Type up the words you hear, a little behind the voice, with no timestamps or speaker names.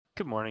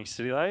Good morning,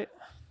 City Light.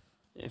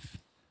 If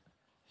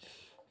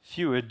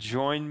you would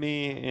join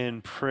me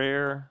in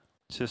prayer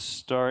to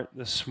start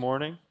this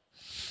morning.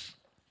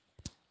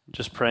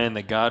 Just praying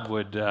that God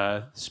would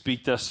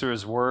speak to us through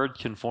His Word,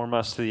 conform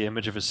us to the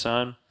image of His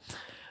Son.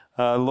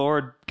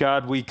 Lord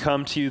God, we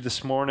come to you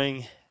this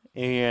morning,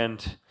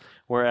 and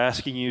we're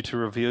asking you to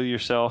reveal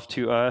yourself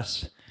to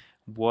us.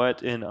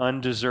 What an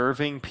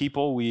undeserving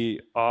people we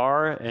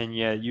are, and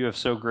yet you have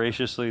so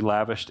graciously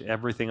lavished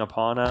everything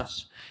upon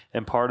us.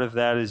 And part of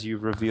that is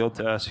you've revealed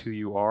to us who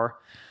you are.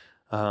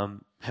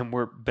 And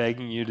we're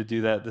begging you to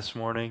do that this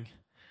morning.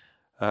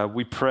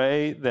 We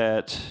pray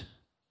that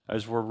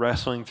as we're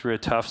wrestling through a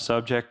tough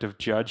subject of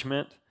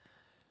judgment,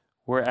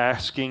 we're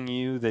asking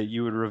you that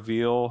you would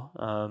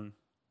reveal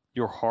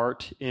your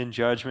heart in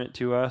judgment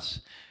to us,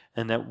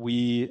 and that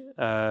we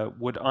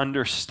would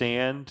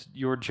understand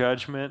your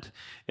judgment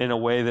in a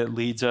way that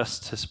leads us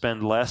to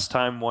spend less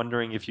time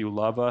wondering if you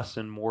love us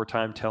and more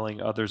time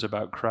telling others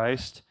about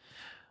Christ.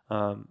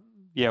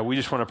 We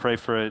just want to pray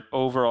for an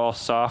overall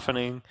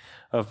softening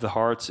of the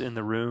hearts in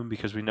the room,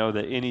 because we know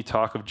that any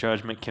talk of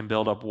judgment can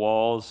build up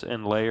walls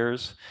and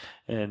layers,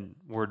 and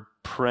we're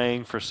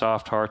praying for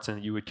soft hearts and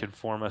that you would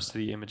conform us to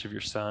the image of your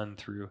Son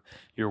through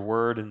your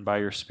word and by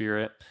your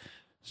Spirit.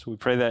 So we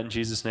pray that in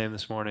Jesus' name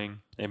this morning.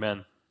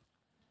 Amen.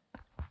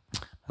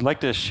 I'd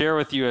like to share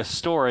with you a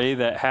story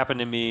that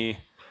happened to me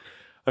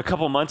a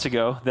couple months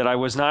ago that I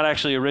was not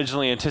actually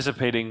originally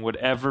anticipating would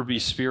ever be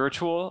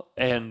spiritual,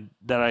 and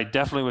that I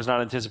definitely was not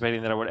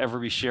anticipating that I would ever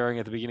be sharing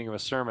at the beginning of a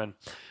sermon.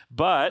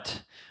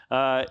 But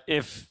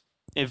if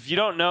you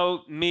don't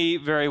know me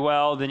very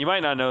well, then you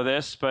might not know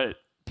this, but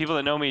people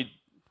that know me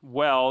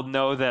well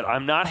know that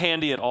I'm not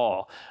handy at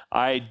all.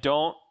 I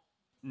don't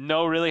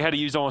know really how to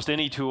use almost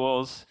any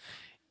tools.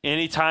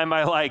 Anytime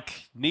I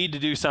need to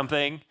do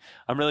something,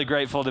 I'm really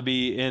grateful to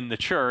be in the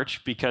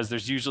church, because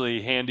there's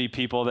usually handy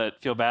people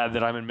that feel bad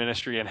that I'm in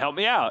ministry and help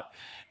me out.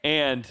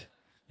 And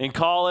in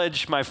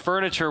college, my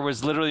furniture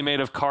was literally made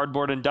of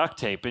cardboard and duct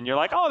tape. And you're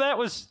like, oh,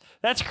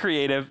 that's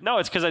creative. No,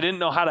 it's because I didn't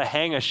know how to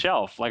hang a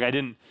shelf. I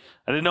didn't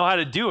know how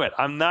to do it.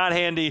 I'm not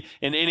handy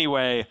in any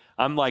way.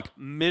 I'm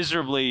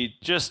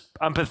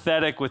I'm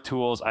pathetic with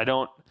tools.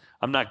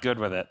 I'm not good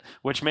with it,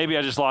 which maybe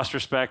I just lost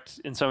respect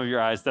in some of your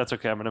eyes. That's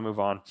okay. I'm going to move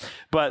on.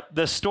 But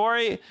the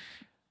story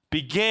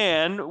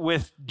began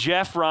with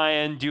Jeff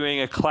Ryan doing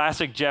a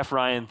classic Jeff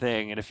Ryan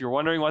thing. And if you're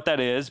wondering what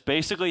that is,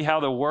 basically how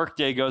the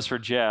workday goes for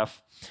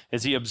Jeff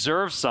is he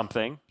observes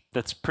something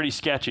that's pretty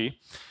sketchy,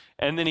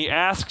 and then he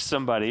asks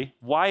somebody,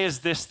 why is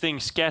this thing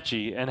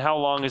sketchy, and how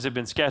long has it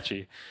been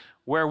sketchy?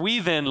 Where we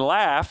then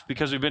laugh,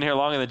 because we've been here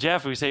longer than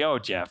Jeff, we say, oh,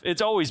 Jeff,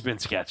 it's always been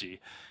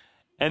sketchy.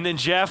 And then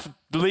Jeff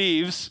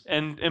leaves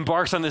and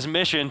embarks on this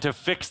mission to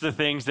fix the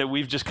things that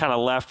we've just kind of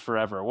left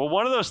forever. Well,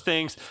 one of those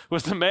things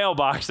was the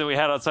mailbox that we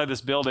had outside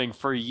this building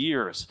for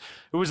years.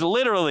 It was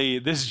literally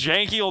this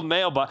janky old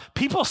mailbox.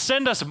 People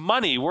send us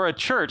money. We're a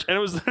church. And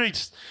it was literally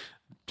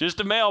just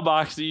a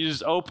mailbox that you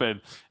just open.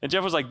 And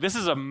Jeff was like, this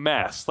is a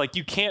mess.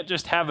 You can't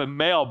just have a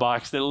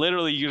mailbox that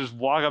literally you just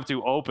walk up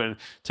to, open,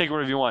 take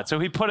whatever you want. So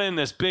he put in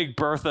this big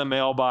Bertha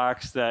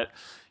mailbox that,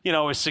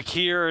 is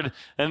secured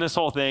and this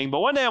whole thing.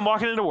 But one day I'm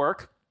walking into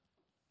work,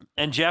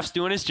 and Jeff's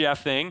doing his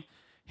Jeff thing.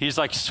 He's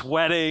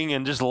sweating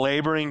and just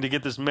laboring to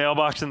get this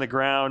mailbox in the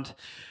ground.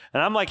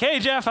 And I'm like, hey,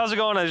 Jeff, how's it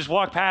going? I just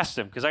walked past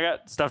him because I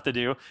got stuff to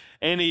do.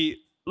 And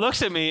he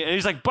looks at me and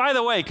he's like, by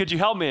the way, could you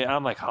help me? And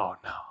I'm like, oh,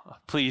 no,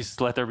 please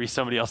let there be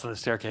somebody else on the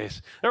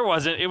staircase. There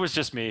wasn't. It was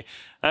just me.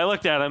 And I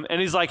looked at him and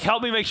he's like,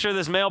 help me make sure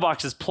this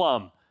mailbox is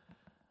plumb.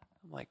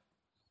 I'm like,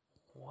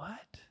 what?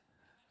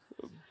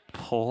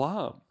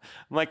 Plum?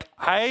 I'm like,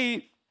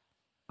 I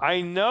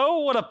know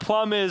what a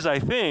plum is, I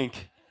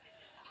think.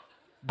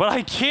 But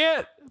I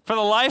can't, for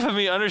the life of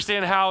me,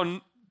 understand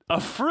how a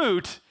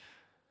fruit,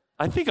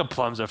 I think a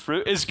plum's a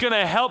fruit, is going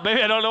to help.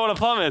 Maybe I don't know what a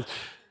plum is.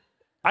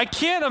 I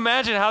can't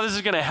imagine how this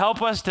is going to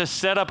help us to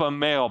set up a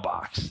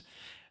mailbox.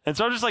 And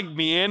so I'm just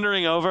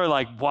meandering over,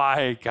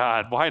 why,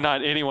 God, why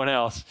not anyone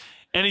else?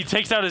 And he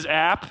takes out his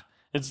app.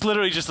 It's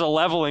literally just a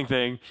leveling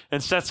thing,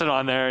 and sets it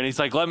on there. And he's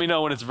like, let me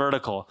know when it's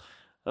vertical.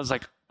 I was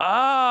like,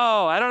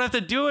 oh, I don't have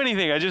to do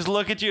anything. I just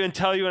look at you and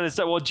tell you when it's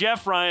done. Well,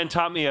 Jeff Ryan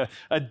taught me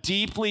a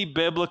deeply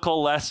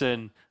biblical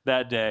lesson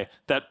that day,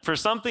 that for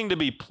something to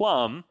be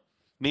plumb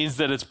means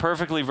that it's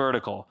perfectly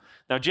vertical.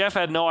 Now, Jeff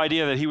had no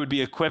idea that he would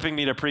be equipping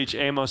me to preach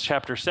Amos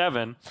chapter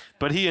 7,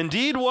 but he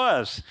indeed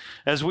was,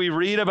 as we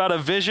read about a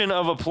vision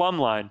of a plumb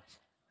line.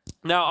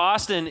 Now,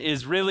 Austin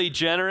is really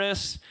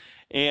generous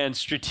and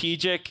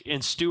strategic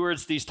and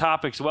stewards these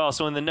topics well.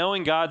 So in the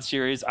Knowing God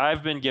series,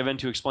 I've been given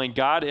to explain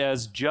God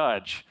as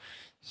judge.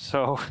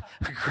 So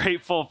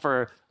grateful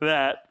for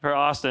that, for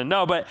Austin.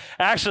 No, but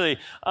actually,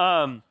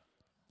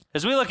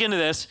 as we look into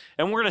this,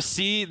 and we're going to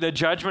see the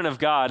judgment of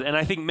God, and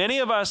I think many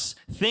of us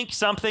think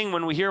something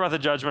when we hear about the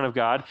judgment of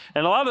God,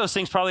 and a lot of those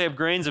things probably have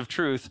grains of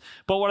truth.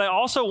 But what I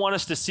also want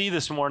us to see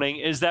this morning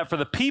is that for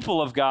the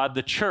people of God,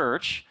 the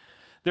church,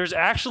 there's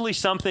actually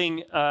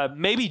something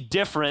maybe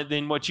different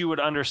than what you would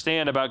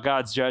understand about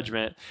God's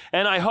judgment.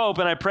 And I hope,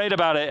 and I prayed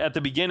about it at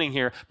the beginning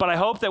here, but I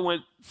hope that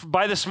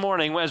by this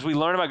morning, as we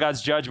learn about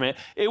God's judgment,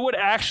 it would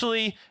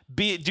actually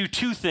do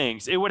two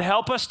things. It would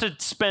help us to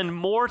spend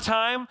more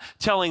time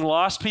telling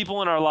lost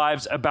people in our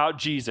lives about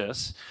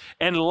Jesus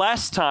and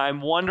less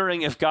time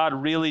wondering if God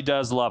really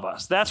does love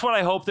us. That's what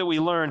I hope that we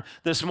learn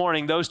this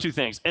morning, those two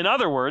things. In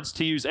other words,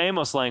 to use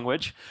Amos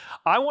language,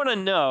 I want to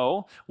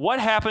know what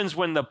happens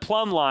when the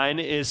plumb line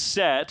is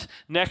set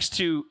next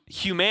to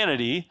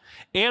humanity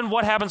and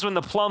what happens when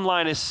the plumb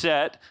line is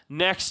set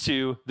next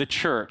to the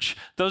church.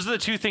 Those are the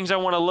two things I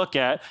want to look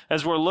at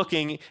as we're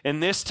looking in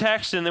this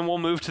text, and then we'll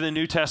move to the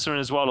New Testament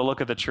as well to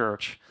look at the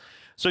church.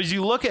 So as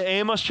you look at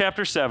Amos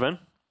chapter 7,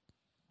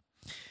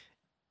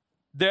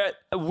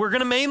 we're going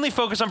to mainly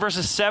focus on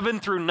verses 7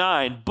 through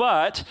 9,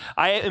 but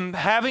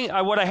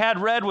what I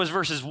had read was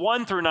verses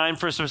 1 through 9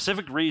 for a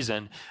specific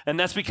reason, and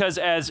that's because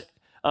as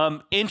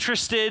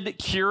interested,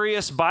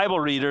 curious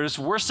Bible readers,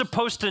 we're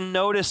supposed to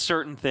notice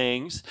certain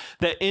things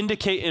that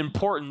indicate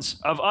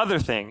importance of other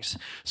things.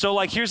 So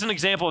here's an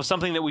example of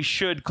something that we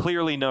should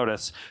clearly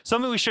notice.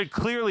 Something we should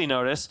clearly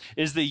notice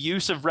is the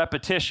use of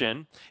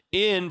repetition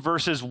in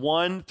verses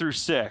 1 through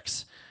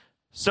 6.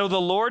 So the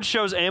Lord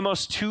shows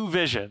Amos two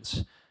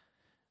visions.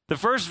 The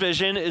first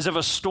vision is of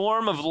a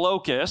storm of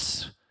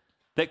locusts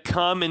that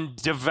come and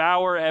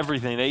devour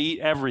everything. They eat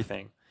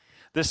everything.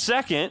 The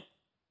second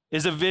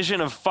is a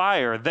vision of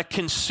fire that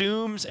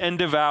consumes and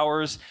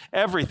devours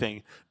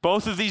everything.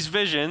 Both of these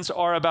visions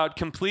are about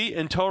complete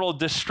and total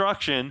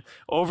destruction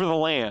over the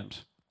land,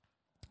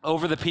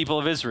 over the people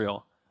of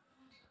Israel.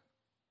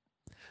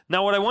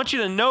 Now, what I want you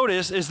to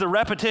notice is the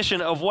repetition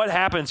of what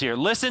happens here.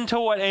 Listen to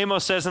what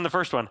Amos says in the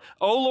first one.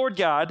 "O Lord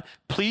God,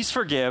 please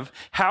forgive.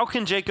 How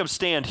can Jacob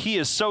stand? He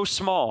is so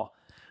small.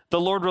 The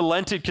Lord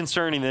relented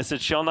concerning this.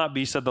 It shall not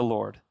be, said the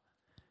Lord."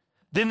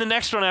 Then the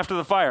next one after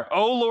the fire.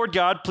 "O Lord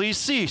God, please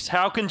cease.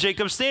 How can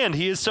Jacob stand?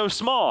 He is so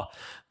small.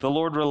 The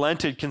Lord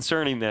relented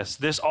concerning this.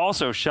 This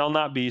also shall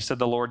not be, said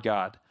the Lord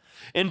God."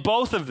 In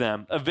both of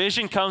them, a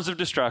vision comes of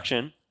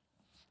destruction.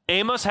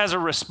 Amos has a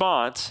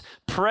response,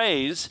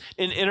 praise,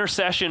 in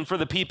intercession for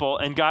the people,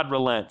 and God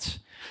relents.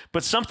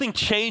 But something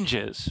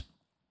changes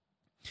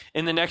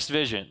in the next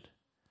vision.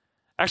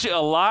 Actually, a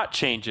lot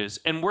changes,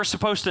 and we're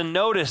supposed to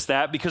notice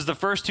that because the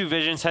first two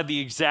visions had the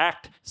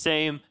exact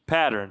same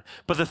pattern.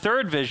 But the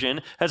third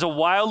vision has a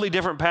wildly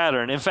different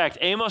pattern. In fact,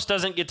 Amos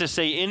doesn't get to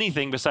say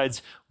anything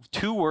besides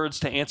two words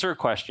to answer a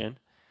question,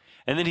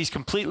 and then he's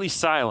completely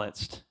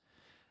silenced.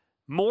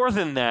 More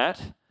than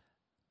that,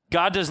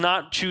 God does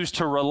not choose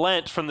to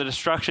relent from the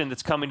destruction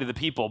that's coming to the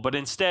people, but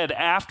instead,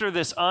 after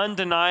this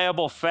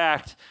undeniable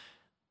fact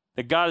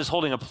that God is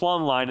holding a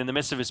plumb line in the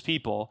midst of his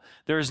people,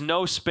 there is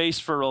no space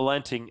for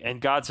relenting,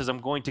 and God says, I'm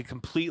going to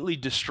completely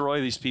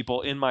destroy these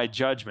people in my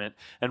judgment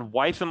and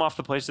wipe them off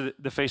the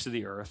face of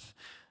the earth.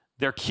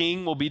 Their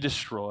king will be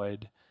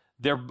destroyed.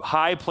 Their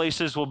high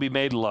places will be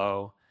made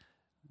low.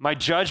 My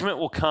judgment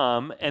will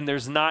come, and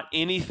there's not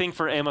anything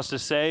for Amos to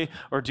say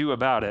or do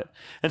about it.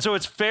 And so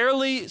it's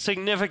fairly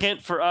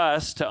significant for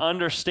us to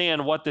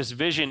understand what this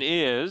vision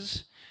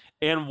is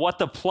and what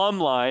the plumb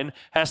line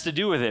has to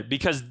do with it.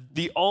 Because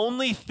the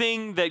only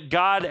thing that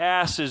God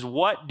asks is,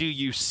 what do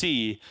you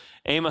see?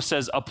 Amos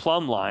says, a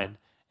plumb line,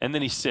 and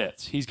then he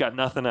sits. He's got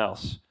nothing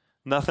else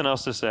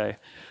to say.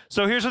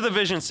 So here's what the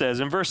vision says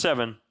in verse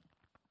 7.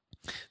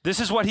 "This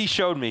is what he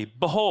showed me.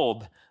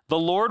 Behold, the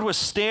Lord was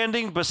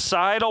standing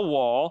beside a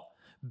wall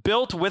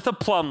built with a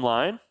plumb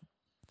line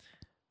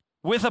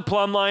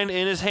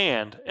in his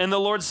hand. And the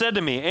Lord said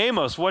to me,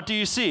 Amos, what do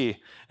you see?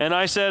 And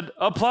I said,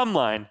 a plumb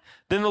line.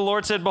 Then the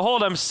Lord said,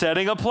 behold, I'm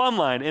setting a plumb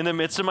line in the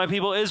midst of my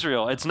people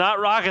Israel." It's not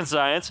rocket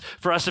science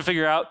for us to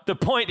figure out. The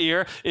point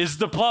here is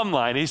the plumb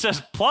line. He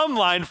says plumb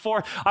line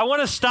I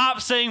want to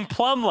stop saying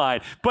plumb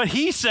line, but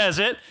he says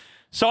it,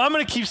 so I'm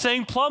going to keep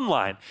saying plumb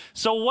line.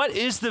 So what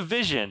is the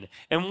vision?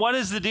 And what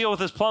is the deal with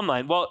this plumb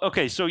line? Well,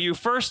 okay, so you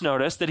first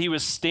notice that he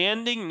was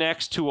standing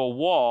next to a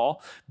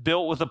wall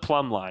built with a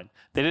plumb line.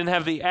 They didn't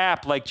have the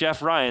app like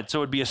Jeff Ryan, so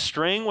it would be a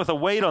string with a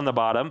weight on the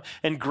bottom,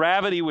 and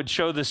gravity would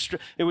show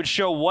it would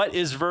show what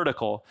is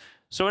vertical.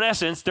 So in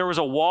essence, there was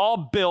a wall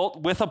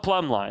built with a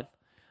plumb line,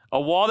 a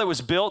wall that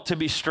was built to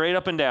be straight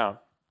up and down.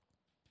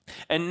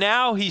 And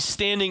now he's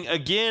standing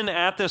again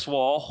at this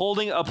wall,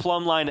 holding a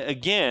plumb line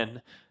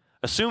again,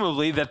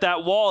 assumably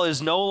that wall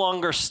is no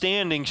longer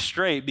standing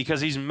straight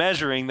because he's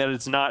measuring that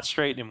it's not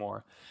straight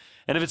anymore.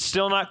 And if it's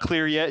still not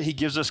clear yet, he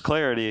gives us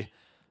clarity.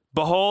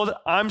 Behold,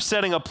 I'm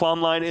setting a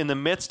plumb line in the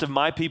midst of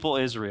my people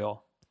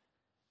Israel.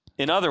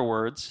 In other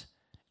words,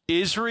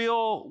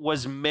 Israel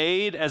was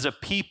made as a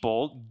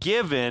people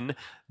given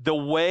the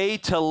way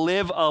to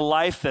live a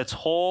life that's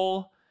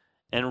whole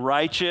and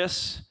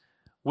righteous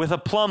with a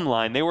plumb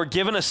line. They were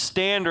given a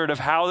standard of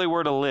how they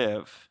were to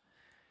live.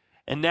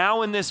 And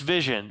now in this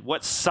vision,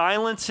 what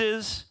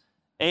silences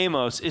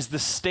Amos is the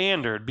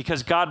standard,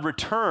 because God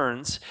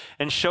returns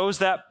and shows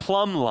that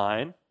plumb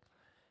line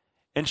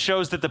and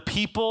shows that the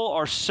people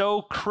are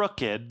so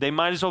crooked, they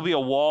might as well be a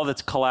wall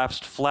that's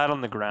collapsed flat on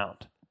the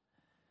ground.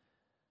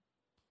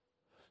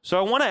 So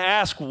I want to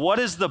ask, what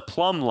is the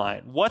plumb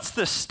line? What's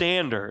the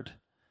standard?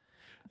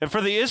 And for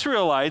the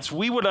Israelites,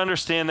 we would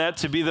understand that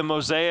to be the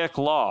Mosaic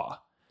law.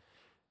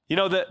 You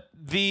know,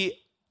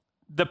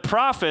 the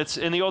prophets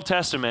in the Old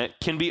Testament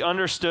can be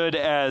understood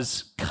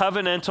as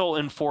covenantal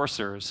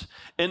enforcers.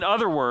 In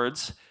other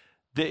words,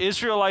 the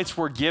Israelites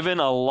were given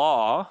a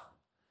law,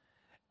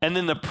 and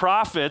then the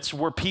prophets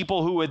were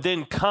people who would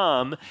then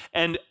come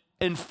and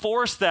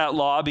enforce that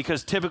law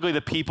because typically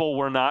the people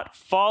were not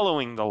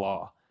following the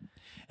law.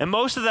 And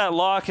most of that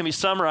law can be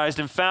summarized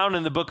and found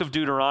in the book of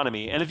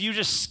Deuteronomy. And if you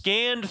just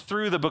scanned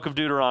through the book of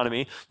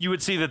Deuteronomy, you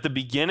would see that the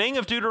beginning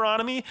of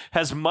Deuteronomy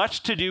has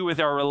much to do with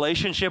our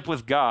relationship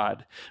with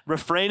God,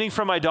 refraining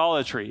from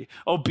idolatry,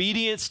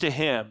 obedience to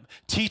him,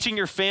 teaching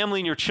your family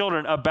and your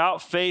children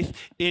about faith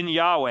in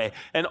Yahweh.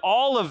 And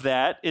all of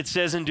that, it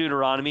says in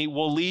Deuteronomy,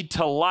 will lead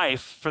to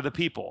life for the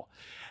people.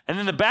 And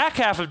then the back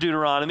half of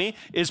Deuteronomy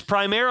is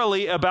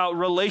primarily about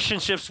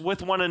relationships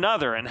with one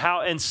another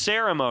and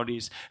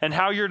ceremonies and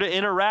how you're to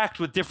interact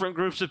with different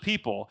groups of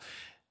people,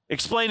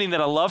 explaining that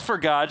a love for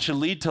God should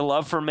lead to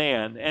love for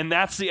man. And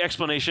that's the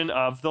explanation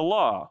of the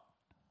law.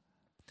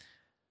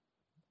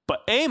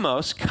 But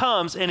Amos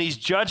comes and he's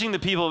judging the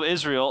people of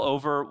Israel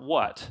over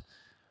what?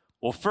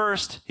 Well,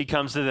 first, he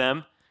comes to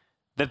them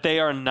that they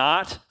are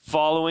not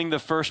following the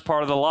first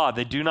part of the law.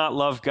 They do not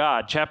love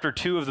God. Chapter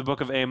 2 of the book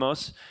of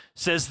Amos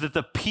says that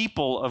the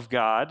people of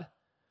God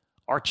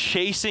are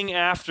chasing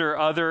after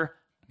other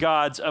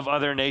gods of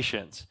other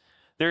nations.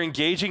 They're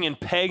engaging in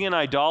pagan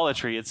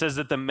idolatry. It says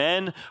that the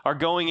men are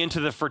going into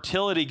the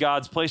fertility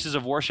gods' places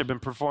of worship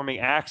and performing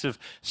acts of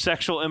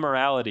sexual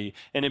immorality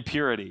and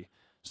impurity.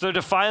 So they're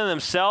defiling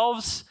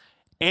themselves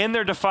and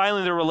they're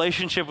defiling their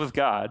relationship with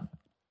God.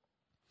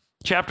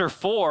 Chapter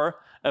 4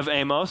 of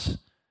Amos,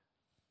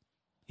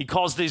 he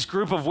calls these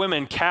group of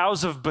women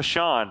cows of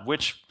Bashan,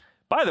 which,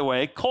 by the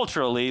way,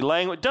 culturally,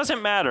 language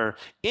doesn't matter.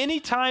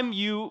 Anytime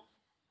you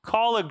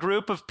call a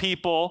group of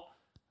people,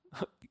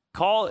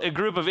 call a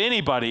group of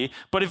anybody,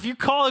 but if you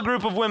call a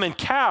group of women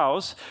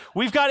cows,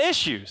 we've got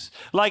issues.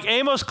 Like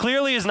Amos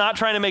clearly is not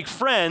trying to make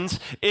friends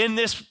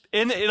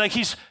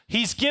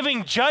he's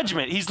giving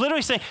judgment. He's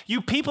literally saying,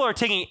 you people are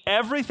taking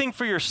everything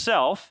for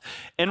yourself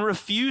and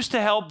refuse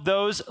to help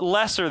those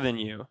lesser than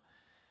you.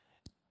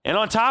 And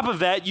on top of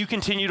that, you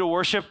continue to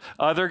worship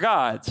other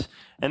gods,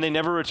 and they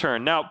never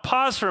return. Now,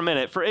 pause for a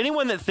minute. For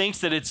anyone that thinks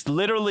that it's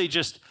literally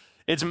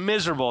it's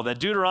miserable, that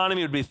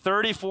Deuteronomy would be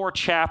 34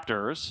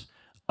 chapters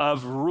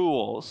of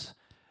rules,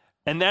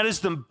 and that is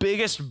the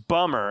biggest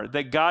bummer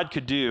that God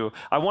could do,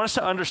 I want us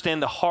to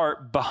understand the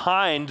heart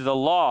behind the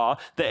law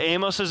that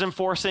Amos is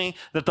enforcing,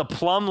 that the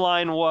plumb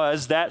line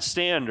was that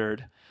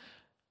standard.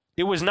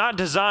 It was not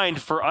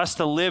designed for us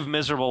to live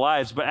miserable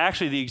lives, but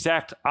actually the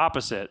exact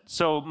opposite.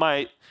 So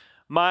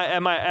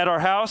at our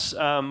house,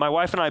 my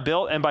wife and I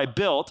built, and by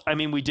built, I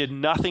mean we did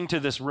nothing to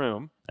this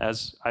room,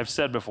 as I've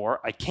said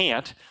before. I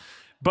can't,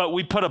 but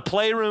we put a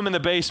playroom in the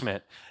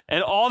basement,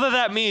 and all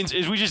that means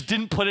is we just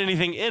didn't put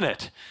anything in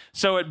it.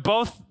 So at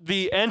both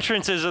the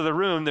entrances of the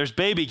room, there's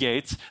baby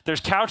gates, there's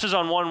couches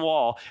on one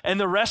wall, and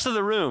the rest of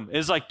the room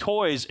is like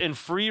toys and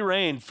free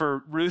reign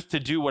for Ruth to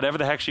do whatever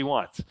the heck she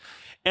wants.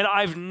 And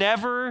I've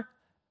never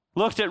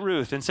looked at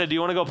Ruth and said, do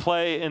you want to go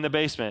play in the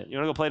basement? You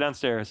want to go play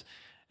downstairs?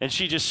 And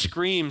she just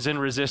screams in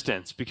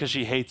resistance because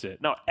she hates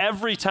it. No,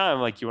 every time,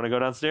 like, you want to go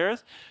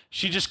downstairs?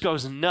 She just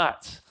goes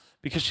nuts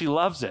because she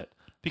loves it.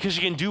 Because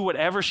she can do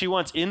whatever she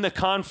wants in the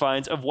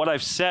confines of what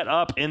I've set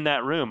up in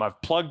that room.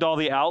 I've plugged all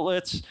the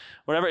outlets,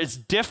 whatever. It's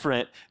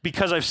different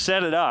because I've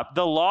set it up.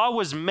 The law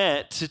was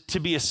meant to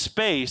be a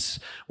space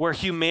where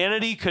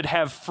humanity could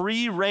have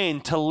free reign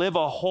to live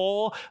a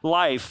whole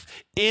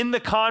life in the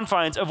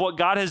confines of what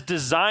God has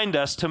designed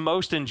us to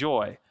most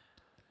enjoy.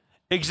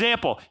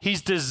 Example,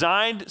 he's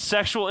designed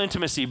sexual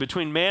intimacy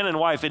between man and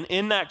wife, and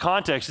in that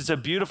context, it's a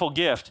beautiful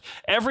gift.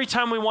 Every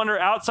time we wander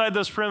outside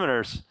those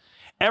perimeters,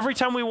 every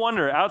time we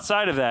wander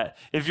outside of that,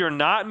 if you're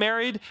not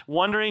married,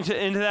 wandering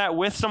into that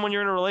with someone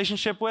you're in a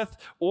relationship with,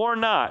 or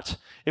not,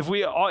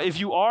 if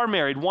you are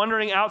married,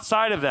 wandering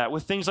outside of that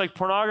with things like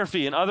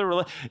pornography and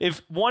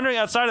if wandering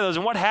outside of those,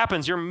 and what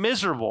happens? You're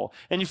miserable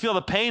and you feel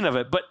the pain of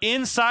it. But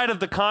inside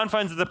of the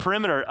confines of the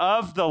perimeter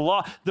of the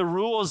law, the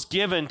rules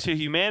given to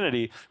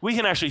humanity, we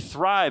can actually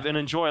thrive and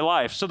enjoy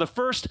life. So the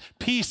first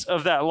piece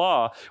of that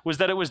law was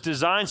that it was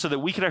designed so that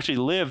we could actually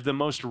live the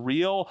most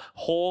real,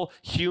 whole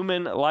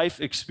human life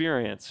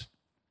experience.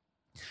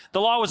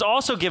 The law was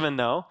also given,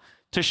 though,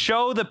 to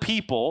show the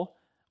people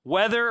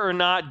whether or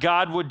not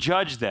God would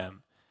judge them.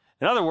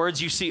 In other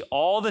words, you see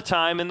all the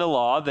time in the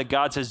law that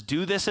God says,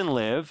 do this and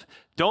live,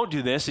 don't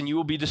do this and you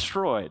will be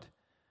destroyed.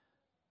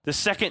 The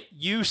second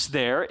use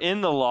there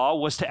in the law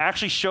was to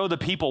actually show the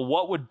people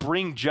what would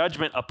bring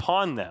judgment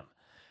upon them.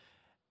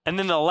 And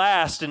then the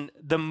last and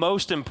the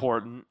most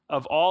important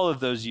of all of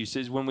those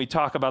uses when we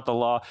talk about the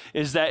law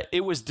is that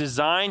it was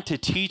designed to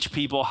teach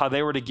people how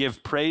they were to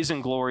give praise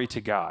and glory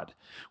to God,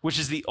 which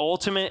is the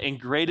ultimate and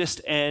greatest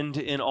end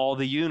in all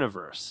the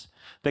universe,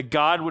 that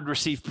God would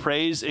receive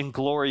praise and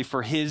glory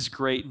for his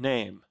great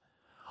name.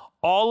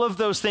 All of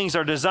those things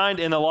are designed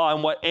in the law.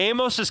 And what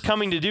Amos is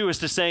coming to do is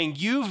to saying,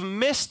 you've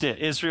missed it,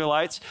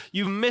 Israelites.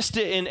 You've missed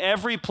it in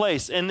every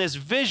place. And this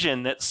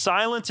vision that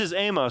silences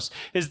Amos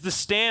is the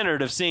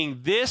standard of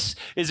seeing this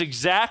is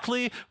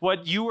exactly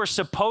what you were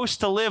supposed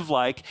to live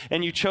like,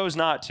 and you chose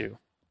not to.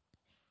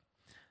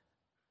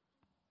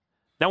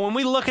 Now, when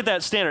we look at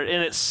that standard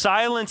and it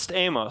silenced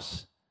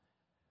Amos,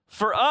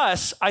 for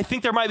us, I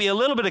think there might be a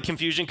little bit of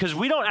confusion because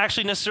we don't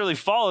actually necessarily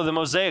follow the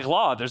Mosaic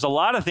law. There's a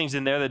lot of things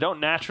in there that don't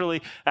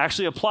naturally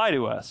actually apply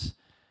to us.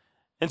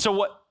 And so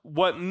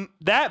what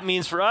that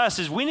means for us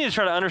is we need to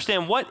try to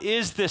understand what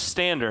is this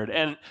standard.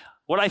 And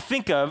what I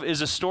think of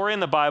is a story in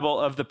the Bible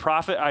of the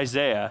prophet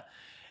Isaiah.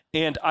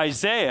 And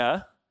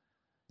Isaiah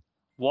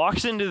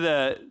walks into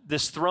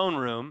this throne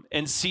room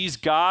and sees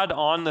God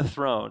on the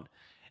throne.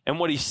 And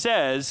what he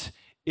says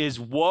is,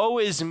 "Woe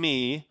is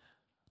me.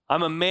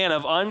 I'm a man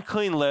of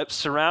unclean lips,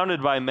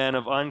 surrounded by men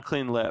of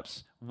unclean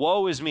lips.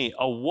 Woe is me."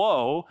 A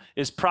woe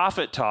is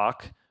prophet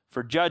talk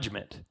for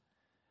judgment.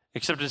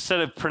 Except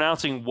instead of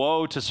pronouncing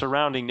woe to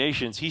surrounding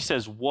nations, he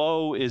says,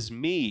 "Woe is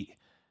me."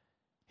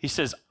 He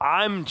says,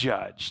 I'm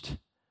judged.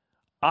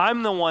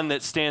 I'm the one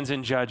that stands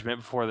in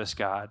judgment before this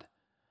God.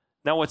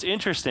 Now, what's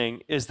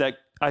interesting is that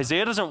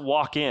Isaiah doesn't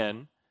walk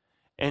in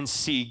and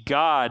see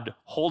God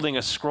holding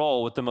a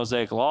scroll with the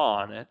Mosaic law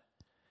on it.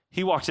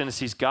 He walks in and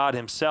sees God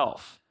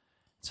himself.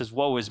 It says,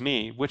 woe is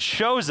me, which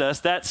shows us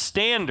that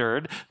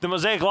standard, the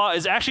Mosaic law,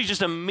 is actually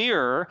just a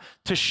mirror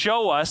to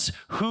show us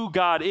who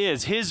God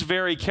is, his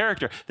very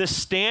character. The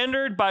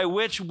standard by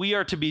which we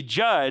are to be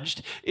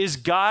judged is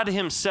God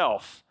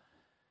himself,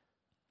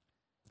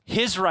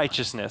 his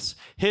righteousness,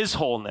 his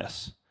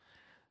wholeness.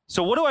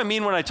 So what do I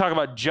mean when I talk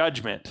about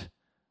judgment?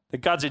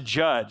 That God's a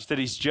judge, that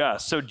he's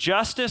just. So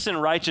justice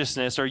and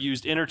righteousness are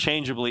used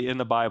interchangeably in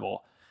the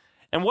Bible.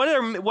 And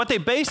what they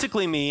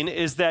basically mean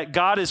is that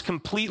God is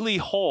completely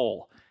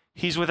whole.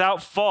 He's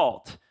without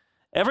fault.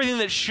 Everything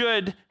that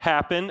should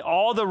happen,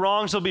 all the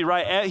wrongs will be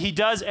right. He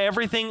does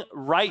everything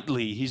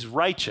rightly. He's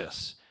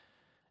righteous.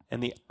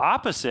 And the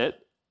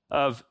opposite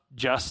of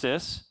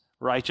justice,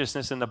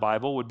 righteousness in the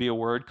Bible would be a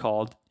word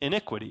called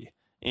iniquity,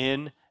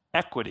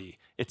 inequity.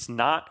 It's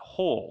not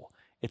whole.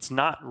 It's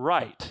not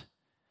right.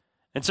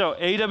 And so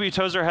A.W.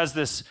 Tozer has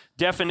this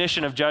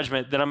definition of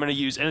judgment that I'm going to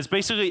use, and it's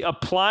basically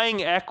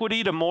applying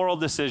equity to moral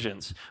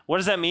decisions. What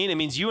does that mean? It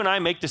means you and I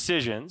make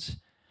decisions,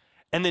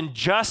 and then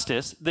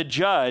justice, the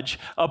judge,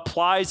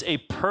 applies a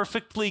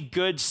perfectly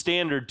good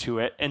standard to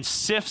it and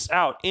sifts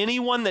out.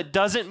 Anyone that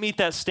doesn't meet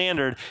that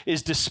standard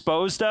is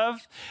disposed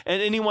of, and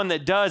anyone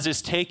that does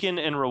is taken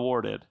and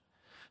rewarded.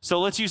 So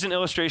let's use an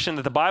illustration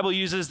that the Bible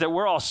uses that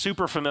we're all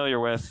super familiar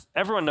with.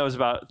 Everyone knows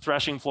about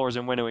threshing floors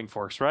and winnowing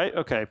forks, right?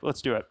 Okay,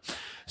 let's do it.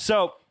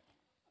 So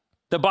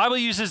the Bible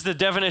uses the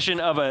definition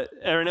of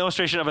an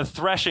illustration of a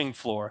threshing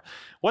floor.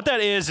 What that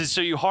is so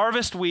you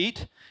harvest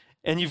wheat,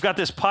 and you've got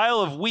this pile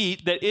of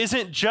wheat that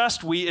isn't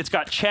just wheat, it's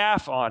got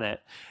chaff on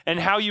it. And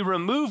how you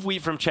remove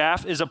wheat from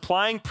chaff is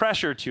applying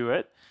pressure to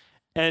it.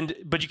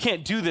 But you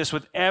can't do this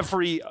with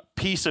every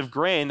piece of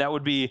grain. That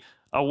would be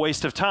a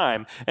waste of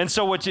time. And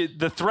so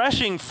the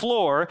threshing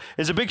floor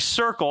is a big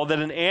circle that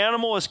an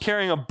animal is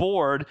carrying a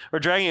board or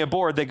dragging a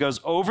board that goes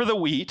over the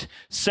wheat,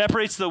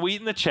 separates the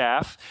wheat and the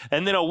chaff,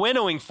 and then a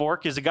winnowing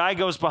fork is a guy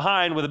goes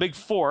behind with a big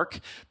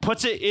fork,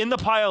 puts it in the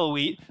pile of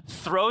wheat,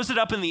 throws it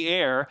up in the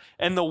air,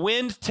 and the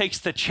wind takes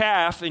the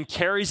chaff and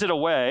carries it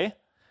away,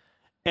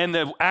 and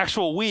the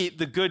actual wheat,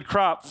 the good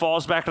crop,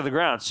 falls back to the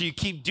ground. So you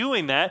keep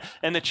doing that,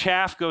 and the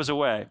chaff goes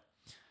away.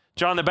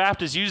 John the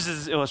Baptist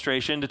uses this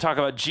illustration to talk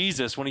about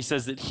Jesus when he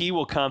says that he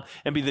will come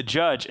and be the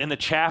judge and the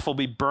chaff will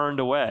be burned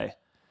away.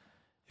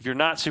 If you're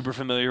not super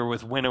familiar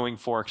with winnowing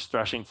forks,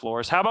 threshing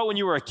floors, how about when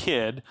you were a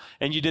kid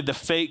and you did the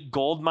fake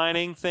gold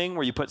mining thing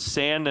where you put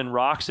sand and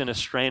rocks in a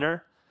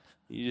strainer?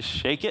 You just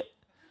shake it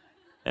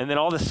and then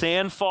all the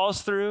sand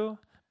falls through,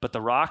 but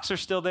the rocks are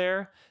still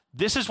there.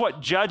 This is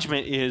what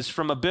judgment is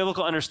from a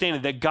biblical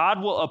understanding, that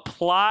God will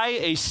apply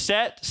a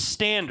set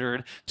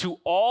standard to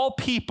all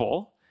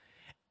people,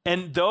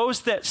 and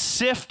those that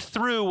sift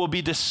through will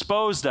be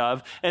disposed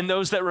of, and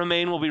those that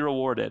remain will be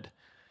rewarded.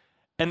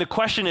 And the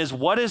question is,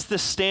 what is the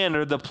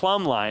standard, the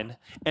plumb line?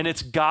 And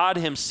it's God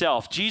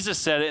himself. Jesus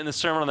said it in the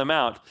Sermon on the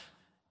Mount.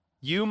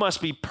 You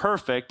must be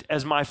perfect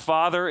as my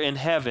Father in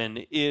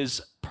heaven is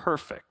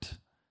perfect.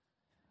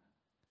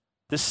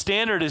 The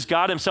standard is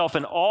God himself,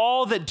 and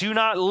all that do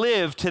not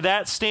live to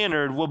that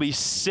standard will be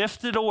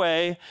sifted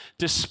away,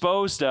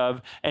 disposed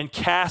of, and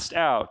cast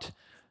out.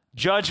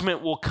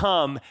 Judgment will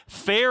come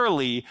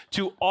fairly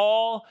to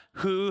all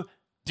who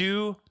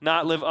do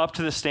not live up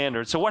to the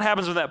standard. So what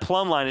happens when that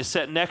plumb line is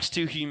set next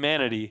to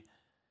humanity?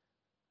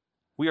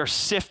 We are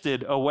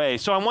sifted away.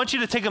 So I want you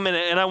to take a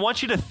minute and I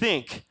want you to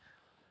think,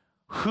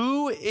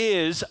 who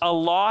is a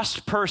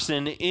lost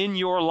person in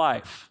your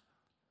life?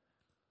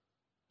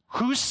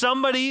 Who's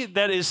somebody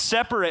that is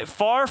separate,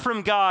 far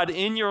from God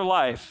in your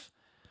life?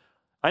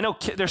 I know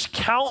there's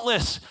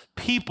countless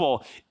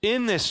people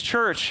in this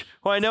church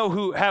who I know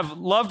who have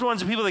loved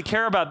ones and people they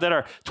care about that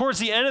are towards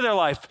the end of their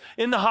life,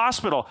 in the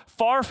hospital,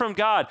 far from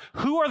God.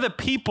 Who are the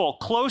people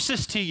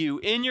closest to you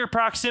in your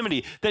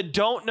proximity that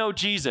don't know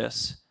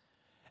Jesus?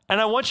 And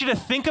I want you to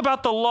think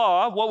about the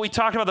law, what we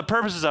talked about, the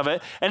purposes of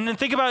it, and then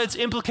think about its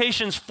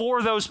implications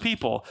for those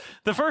people.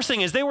 The first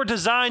thing is they were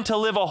designed to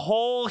live a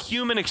whole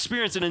human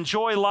experience and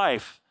enjoy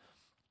life.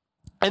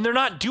 And they're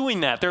not doing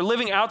that. They're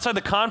living outside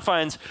the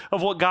confines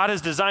of what God has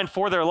designed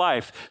for their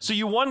life. So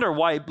you wonder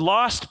why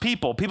lost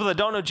people, people that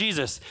don't know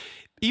Jesus,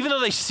 even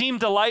though they seem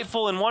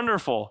delightful and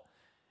wonderful,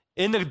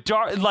 in the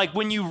dark, like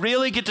when you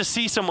really get to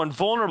see someone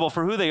vulnerable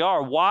for who they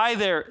are, why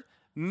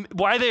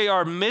they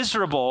are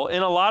miserable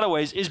in a lot of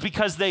ways is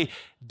because they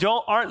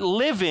aren't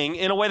living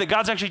in a way that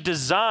God's actually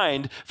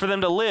designed for them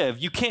to live.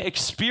 You can't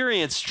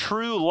experience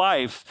true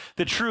life,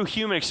 the true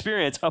human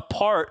experience,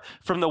 apart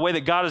from the way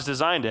that God has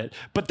designed it.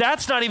 But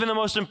that's not even the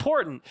most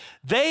important.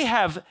 They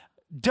have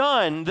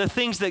done the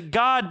things that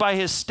God, by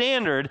his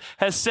standard,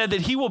 has said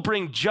that he will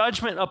bring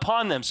judgment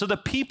upon them. So the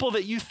people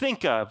that you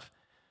think of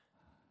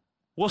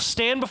will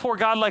stand before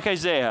God like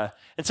Isaiah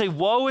and say,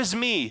 woe is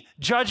me,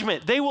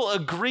 judgment. They will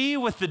agree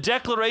with the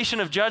declaration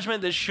of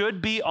judgment that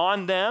should be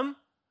on them,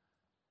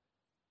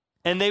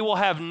 and they will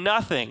have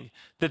nothing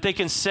that they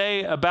can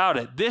say about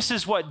it. This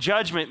is what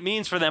judgment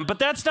means for them. But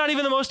that's not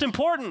even the most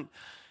important.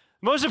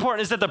 Most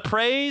important is that the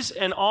praise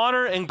and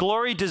honor and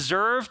glory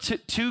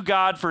deserved to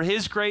God for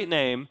his great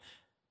name,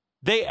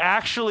 they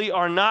actually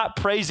are not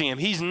praising him.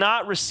 He's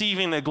not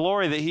receiving the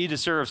glory that he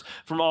deserves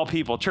from all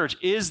people. Church,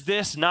 is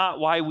this not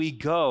why we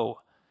go?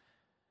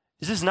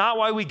 Is this not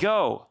why we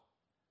go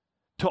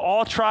to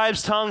all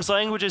tribes, tongues,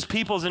 languages,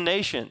 peoples, and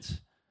nations?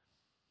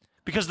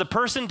 Because the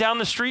person down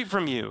the street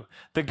from you,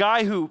 the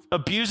guy who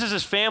abuses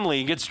his family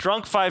and gets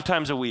drunk 5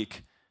 times a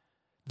week,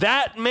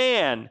 that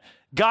man,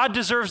 God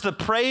deserves the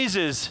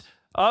praises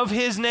of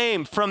his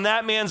name from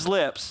that man's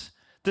lips.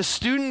 The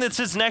student that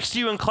sits next to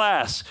you in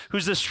class,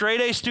 who's the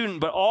straight A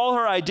student, but all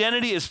her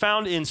identity is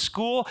found in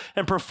school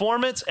and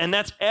performance, and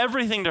that's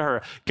everything to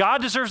her.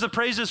 God deserves the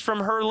praises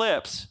from her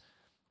lips.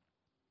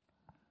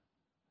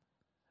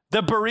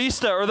 The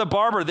barista or the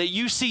barber that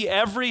you see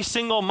every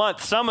single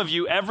month, some of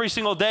you every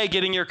single day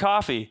getting your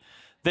coffee,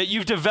 that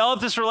you've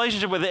developed this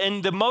relationship with,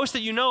 and the most that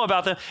you know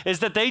about them is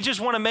that they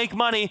just want to make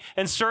money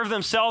and serve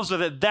themselves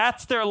with it.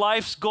 That's their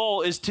life's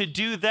goal, is to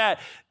do that.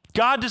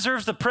 God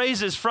deserves the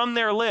praises from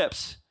their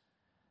lips.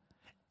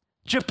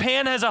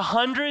 Japan has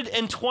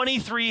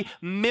 123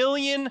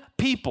 million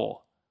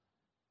people,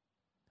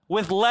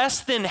 with less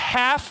than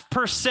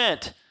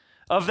 0.5%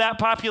 of that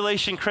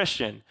population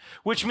Christian,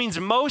 which means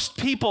most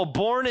people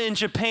born in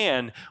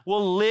Japan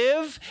will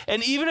live,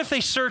 and even if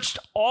they searched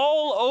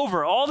all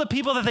over, all the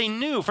people that they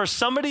knew for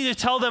somebody to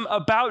tell them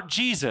about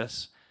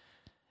Jesus,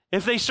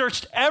 if they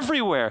searched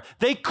everywhere,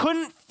 they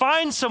couldn't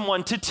find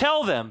someone to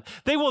tell them.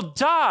 They will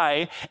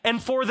die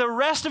and for the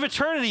rest of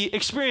eternity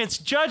experience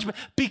judgment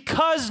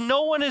because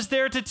no one is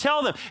there to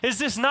tell them. Is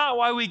this not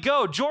why we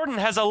go? Jordan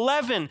has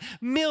 11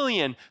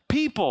 million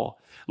people,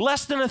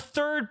 less than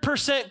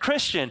 1/3%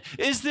 Christian.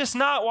 Is this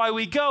not why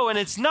we go? And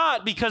it's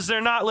not because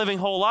they're not living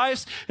whole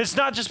lives. It's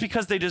not just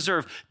because they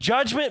deserve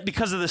judgment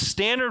because of the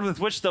standard with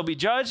which they'll be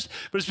judged,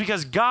 but it's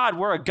because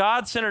we're a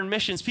God-centered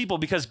missions people,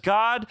 because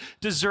God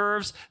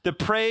deserves the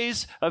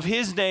praise of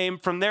his name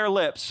from their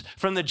lips,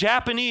 from the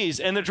Japanese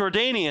and the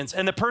Jordanians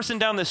and the person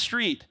down the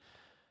street.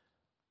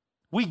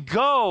 We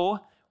go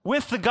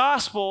with the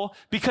gospel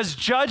because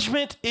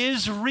judgment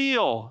is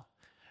real.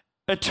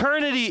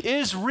 Eternity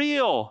is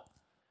real.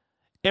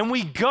 And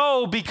we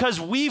go because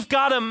we've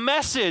got a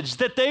message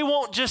that they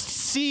won't just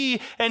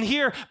see and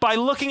hear by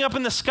looking up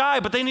in the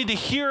sky, but they need to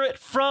hear it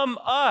from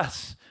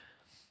us.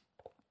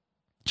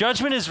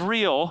 Judgment is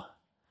real,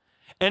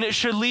 and it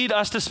should lead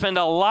us to spend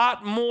a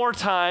lot more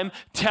time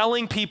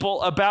telling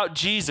people about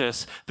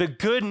Jesus, the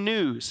good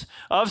news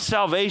of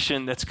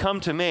salvation that's come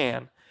to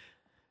man.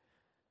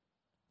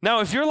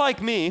 Now, if you're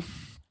like me,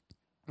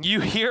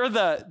 you hear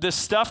the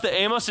stuff that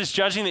Amos is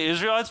judging the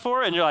Israelites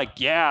for, and you're like,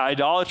 yeah,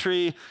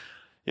 idolatry,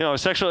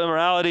 sexual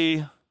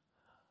immorality.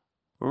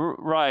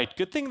 Right.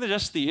 Good thing that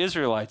just the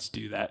Israelites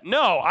do that.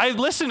 No, I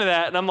listen to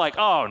that and I'm like,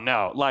 oh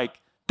no,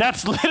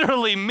 that's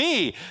literally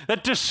me.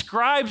 That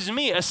describes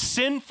me, a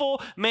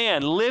sinful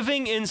man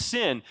living in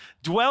sin,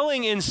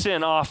 dwelling in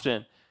sin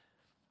often.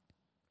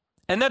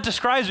 And that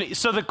describes me.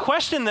 So the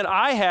question that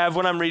I have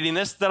when I'm reading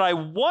this, that I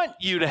want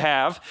you to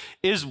have,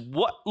 is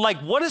what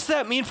does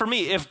that mean for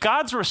me? If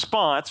God's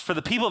response for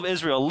the people of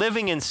Israel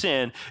living in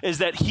sin is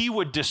that he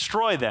would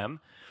destroy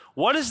them,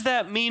 what does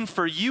that mean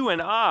for you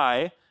and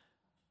I?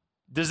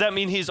 Does that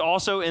mean he's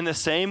also in the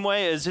same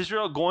way as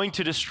Israel going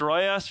to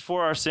destroy us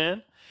for our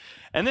sin?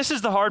 And this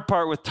is the hard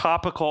part with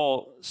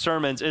topical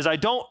sermons, is I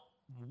don't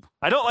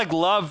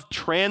love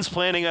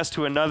transplanting us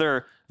to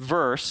another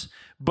verse,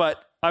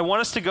 but I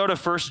want us to go to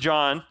 1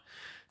 John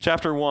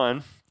chapter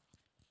 1,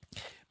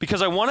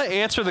 because I want to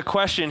answer the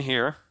question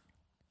here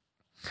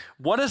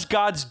What does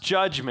God's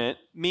judgment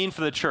mean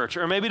for the church?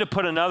 Or maybe to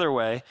put another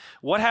way,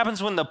 what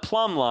happens when the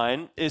plumb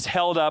line is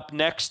held up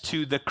next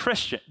to the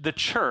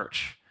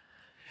church?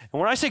 And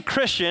when I say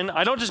Christian,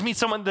 I don't just mean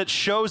someone that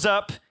shows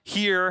up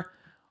here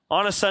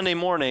on a Sunday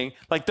morning,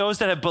 like those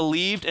that have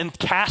believed and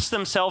cast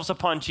themselves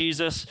upon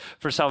Jesus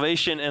for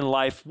salvation and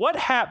life.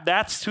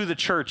 That's who the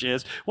church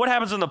is. What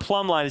happens when the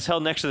plumb line is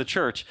held next to the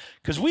church?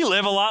 Because we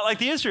live a lot like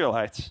the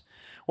Israelites.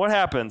 What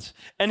happens?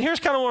 And here's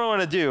kind of what I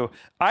want to do.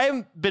 I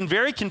have been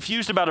very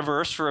confused about a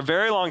verse for a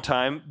very long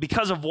time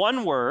because of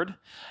one word,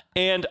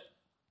 and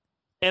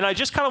I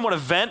just kind of want to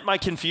vent my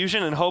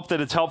confusion and hope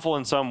that it's helpful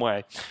in some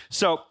way.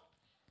 So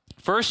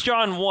 1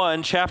 John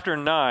 1, chapter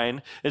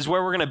 9 is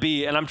where we're going to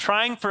be, and I'm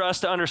trying for us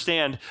to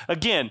understand,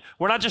 again,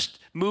 we're not just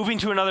moving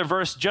to another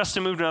verse just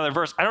to move to another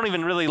verse. I don't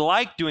even really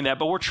like doing that,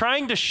 but we're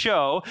trying to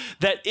show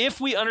that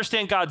if we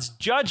understand God's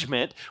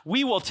judgment,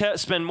 we will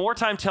spend more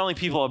time telling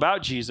people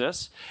about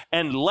Jesus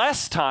and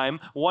less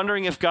time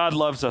wondering if God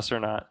loves us or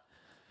not.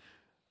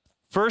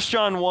 1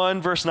 John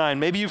 1, verse 9,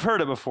 maybe you've heard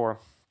it before.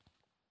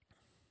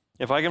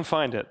 If I can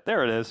find it.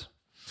 There it is.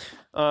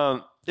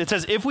 It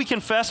says, if we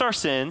confess our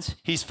sins,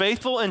 he's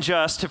faithful and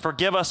just to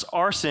forgive us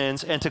our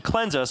sins and to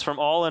cleanse us from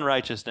all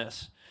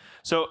unrighteousness.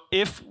 So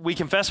if we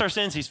confess our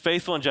sins, he's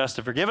faithful and just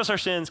to forgive us our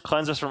sins,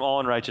 cleanse us from all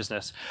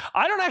unrighteousness.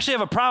 I don't actually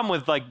have a problem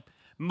with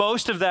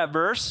most of that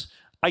verse.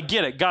 I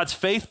get it. God's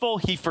faithful.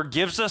 He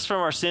forgives us from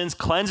our sins,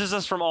 cleanses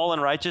us from all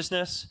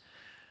unrighteousness.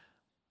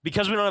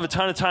 Because we don't have a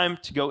ton of time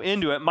to go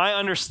into it, my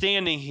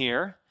understanding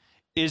here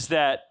is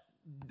that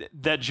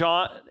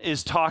John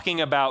is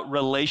talking about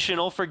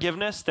relational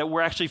forgiveness, that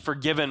we're actually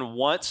forgiven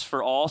once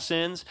for all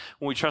sins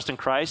when we trust in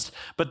Christ.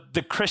 But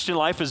the Christian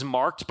life is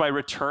marked by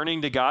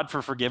returning to God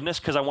for forgiveness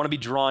because I want to be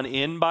drawn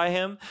in by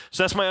him.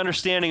 So that's my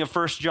understanding of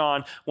 1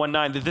 John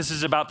 1:9, that this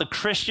is about the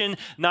Christian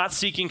not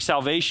seeking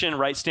salvation,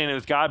 right standing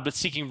with God, but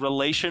seeking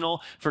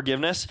relational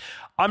forgiveness.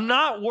 I'm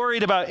not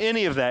worried about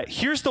any of that.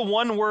 Here's the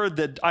one word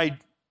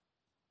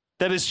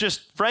that is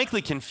just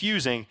frankly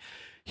confusing.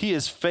 He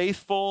is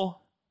faithful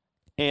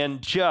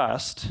and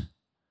just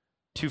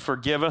to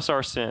forgive us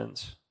our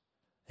sins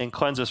and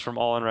cleanse us from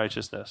all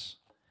unrighteousness.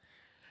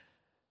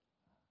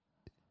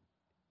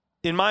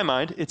 In my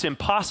mind, it's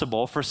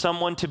impossible for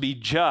someone to be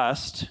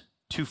just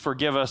to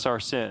forgive us our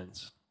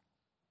sins.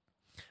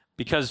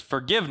 Because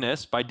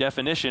forgiveness, by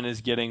definition, is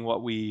getting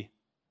what we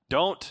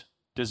don't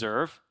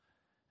deserve.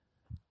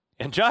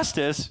 And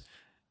justice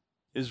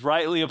is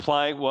rightly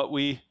applying what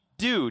we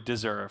do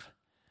deserve.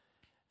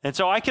 And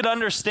so I could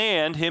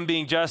understand him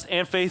being just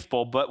and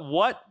faithful, but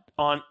what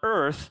on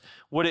earth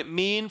would it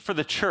mean for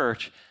the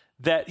church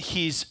that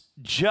he's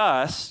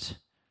just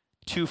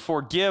to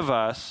forgive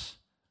us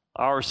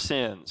our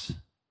sins?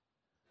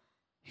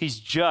 He's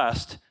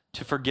just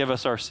to forgive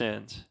us our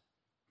sins.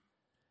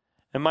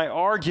 And my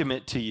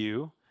argument to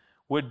you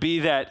would be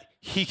that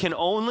he can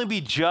only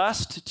be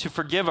just to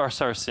forgive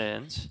us our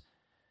sins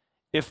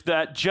if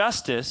that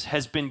justice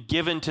has been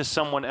given to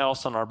someone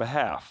else on our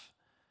behalf.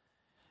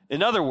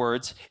 In other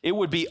words, it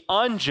would be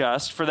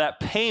unjust for that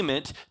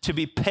payment to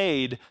be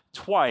paid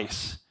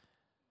twice.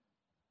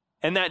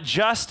 And that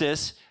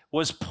justice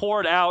was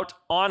poured out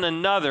on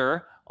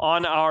another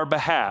on our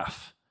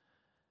behalf.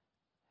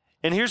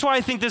 And here's why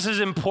I think this is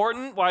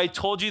important, why I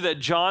told you that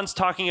John's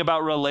talking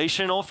about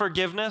relational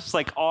forgiveness,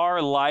 like our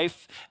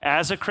life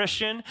as a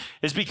Christian,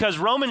 is because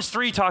Romans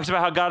 3 talks about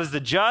how God is the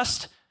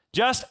just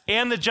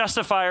and the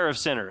justifier of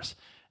sinners.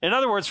 In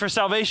other words, for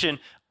salvation,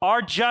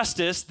 our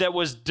justice that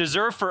was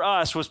deserved for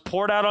us was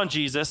poured out on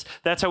Jesus.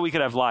 That's how we could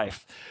have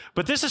life.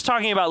 But this is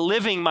talking about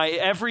living my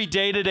every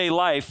day-to-day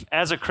life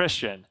as a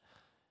Christian.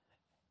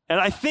 And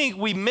I think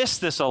we miss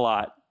this a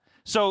lot.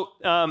 So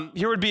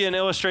here would be an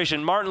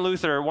illustration. Martin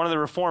Luther, one of the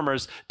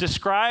reformers,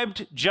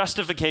 described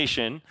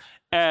justification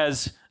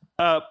as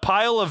a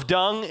pile of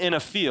dung in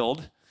a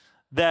field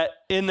that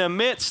in the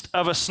midst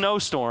of a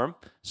snowstorm,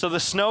 so the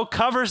snow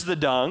covers the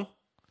dung,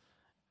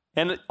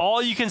 and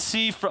all you can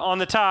see on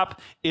the top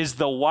is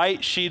the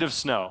white sheet of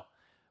snow.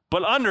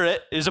 But under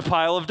it is a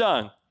pile of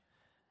dung.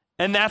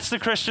 And that's the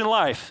Christian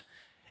life.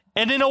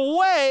 And in a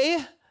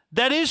way,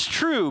 that is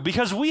true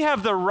because we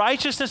have the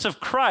righteousness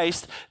of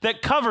Christ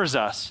that covers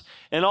us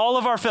in all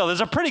of our filth. There's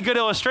a pretty good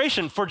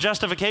illustration for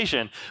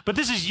justification. But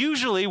this is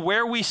usually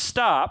where we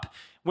stop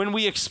when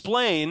we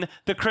explain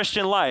the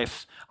Christian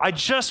life. I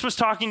just was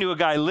talking to a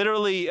guy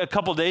literally a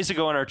couple days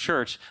ago in our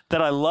church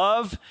that I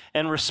love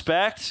and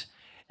respect.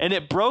 And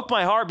it broke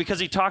my heart because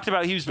he talked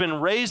about he's been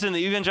raised in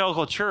the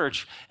evangelical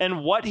church,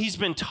 and what he's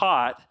been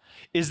taught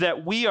is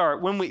that we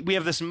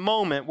have this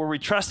moment where we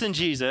trust in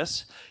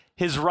Jesus,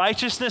 his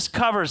righteousness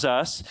covers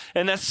us,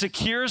 and that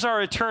secures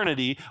our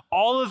eternity.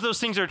 All of those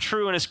things are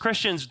true, and as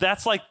Christians,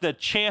 that's like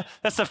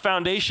that's the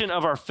foundation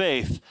of our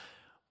faith.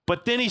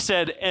 But then he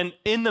said, and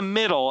in the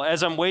middle,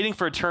 as I'm waiting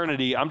for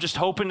eternity, I'm just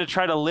hoping to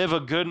try to live a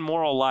good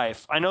moral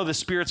life. I know the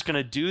Spirit's going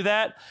to do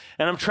that,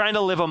 and I'm trying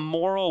to live a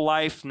moral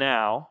life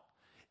now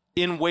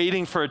in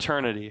waiting for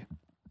eternity.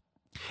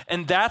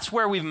 And that's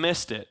where we've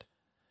missed it.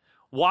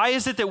 why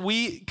is it that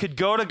we could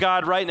go to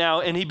God right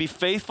now and he'd be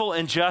faithful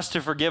and just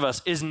to forgive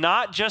us is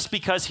not just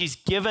because he's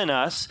given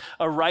us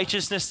a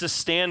righteousness to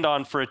stand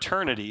on for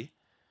eternity,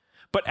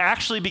 but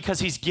actually because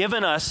he's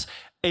given us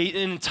an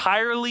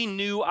entirely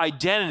new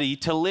identity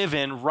to live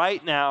in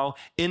right now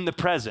in the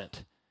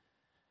present.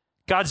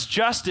 God's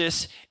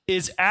justice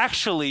is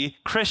actually,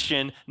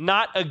 Christian,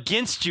 not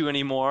against you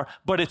anymore,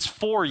 but it's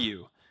for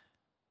you.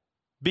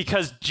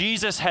 Because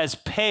Jesus has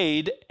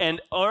paid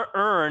and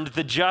earned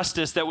the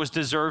justice that was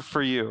deserved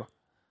for you.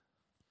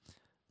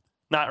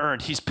 Not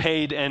earned, he's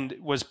paid and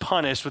was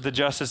punished with the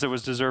justice that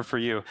was deserved for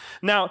you.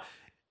 Now,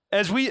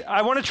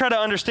 I want to try to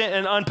understand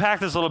and unpack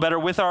this a little better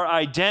with our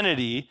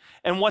identity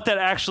and what that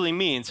actually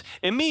means.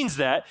 It means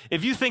that,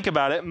 if you think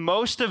about it,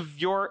 most of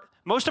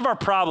our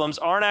problems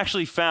aren't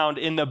actually found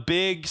in the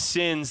big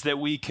sins that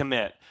we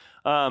commit.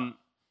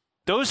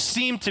 Those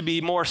seem to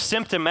be more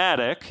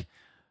symptomatic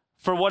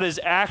for what is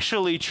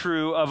actually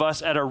true of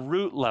us at a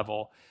root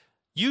level.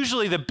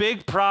 Usually the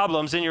big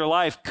problems in your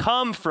life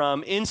come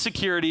from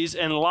insecurities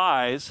and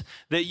lies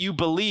that you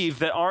believe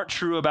that aren't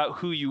true about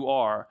who you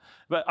are.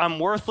 But I'm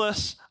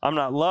worthless, I'm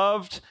not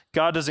loved,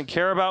 God doesn't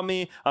care about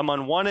me, I'm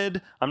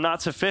unwanted, I'm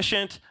not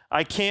sufficient,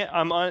 I'm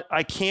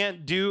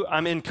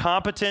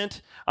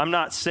incompetent, I'm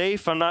not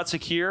safe, I'm not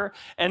secure.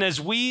 And as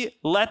we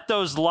let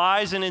those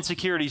lies and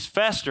insecurities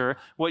fester,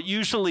 what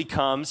usually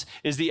comes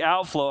is the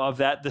outflow of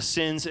that, the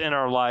sins in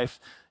our life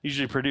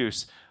usually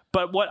produce.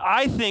 But what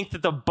I think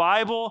that the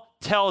Bible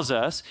tells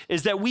us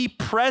is that we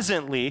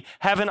presently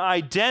have an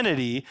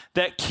identity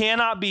that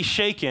cannot be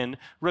shaken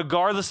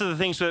regardless of the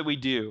things that we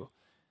do.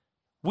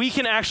 We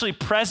can actually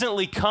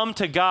presently come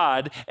to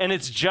God, and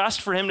it's just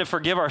for him to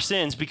forgive our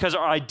sins because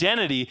our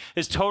identity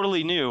is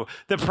totally new.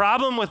 The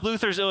problem with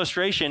Luther's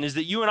illustration is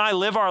that you and I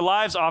live our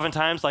lives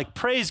oftentimes like,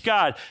 praise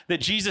God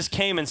that Jesus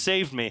came and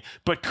saved me,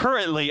 but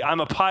currently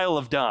I'm a pile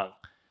of dung.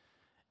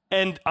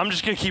 And I'm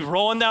just going to keep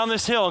rolling down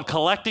this hill and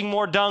collecting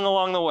more dung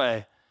along the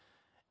way.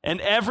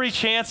 And every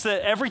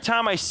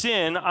time I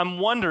sin, I'm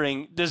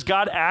wondering, does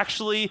God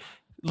actually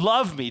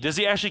love me? Does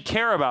he actually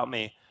care about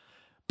me?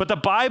 But the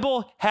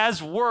Bible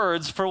has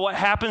words for what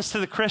happens to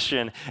the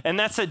Christian, and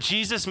that's that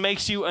Jesus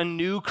makes you a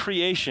new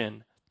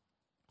creation.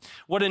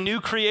 What a new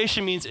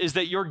creation means is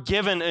that you're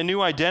given a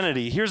new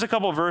identity. Here's a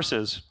couple of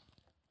verses.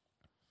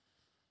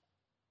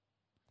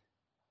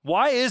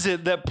 Why is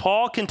it that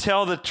Paul can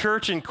tell the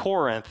church in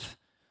Corinth,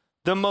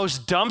 the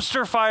most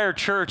dumpster fire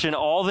church in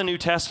all the New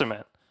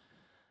Testament?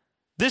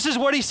 This is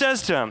what he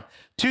says to them.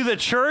 To the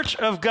church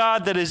of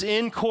God that is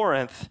in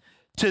Corinth,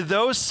 to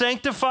those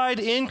sanctified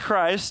in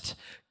Christ,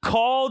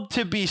 called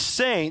to be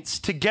saints,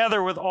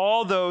 together with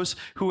all those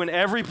who in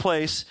every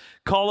place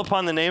call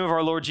upon the name of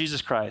our Lord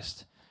Jesus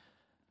Christ.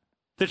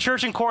 The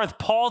church in Corinth,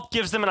 Paul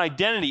gives them an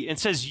identity and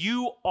says,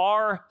 you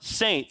are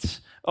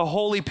saints, a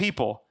holy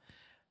people.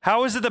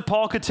 How is it that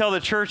Paul could tell the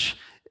church,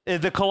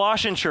 the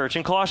Colossian church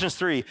in Colossians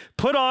 3,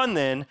 put on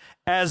then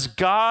as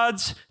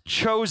God's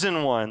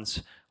chosen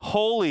ones,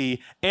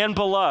 holy and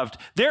beloved.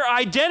 Their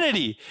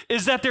identity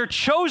is that they're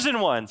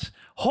chosen ones,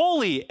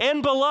 holy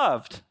and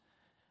beloved.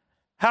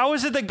 How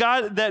is it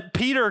that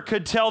Peter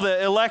could tell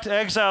the elect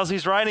exiles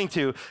he's writing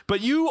to,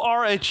 but you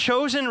are a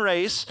chosen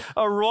race,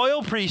 a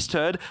royal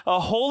priesthood, a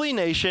holy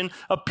nation,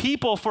 a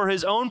people for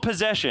his own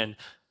possession?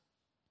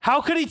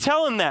 How could he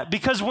tell him that?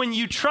 Because when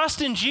you trust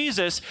in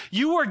Jesus,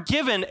 you are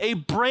given a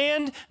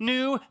brand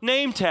new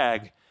name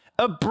tag,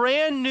 a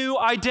brand new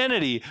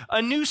identity,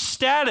 a new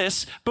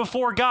status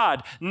before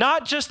God.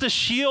 Not just a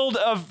shield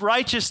of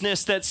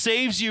righteousness that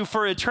saves you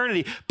for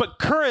eternity, but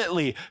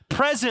currently,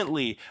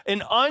 presently,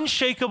 an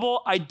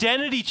unshakable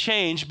identity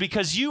change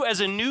because you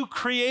as a new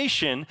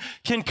creation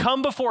can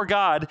come before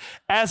God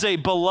as a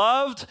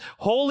beloved,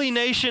 holy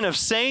nation of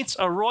saints,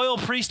 a royal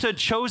priesthood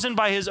chosen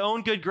by his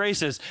own good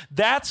graces.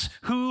 That's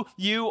who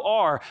you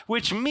are,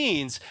 which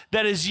means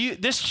that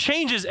this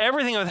changes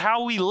everything with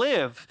how we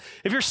live.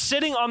 If you're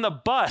sitting on the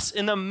bus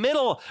in the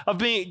middle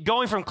of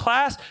going from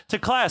class to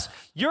class,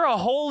 you're a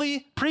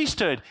holy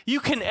priesthood.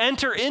 You can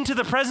enter into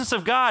the presence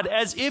of God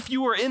as if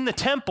you were in the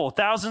temple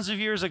thousands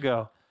of years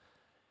ago.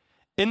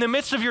 In the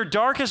midst of your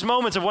darkest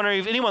moments of wondering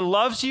if anyone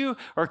loves you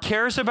or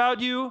cares about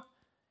you,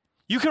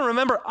 you can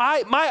remember,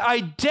 my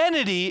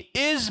identity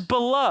is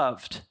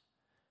beloved.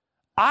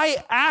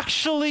 I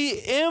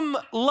actually am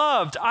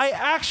loved. I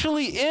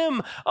actually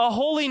am a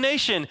holy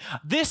nation.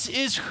 This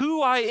is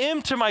who I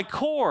am to my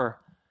core.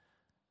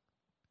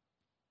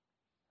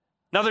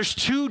 Now, there's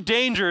two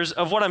dangers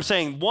of what I'm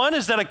saying. One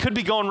is that I could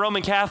be going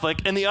Roman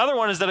Catholic, and the other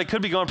one is that I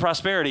could be going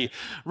prosperity.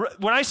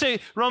 When I say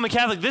Roman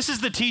Catholic, this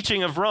is the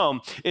teaching of Rome,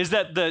 is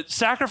that the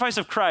sacrifice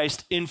of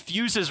Christ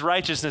infuses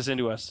righteousness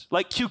into us,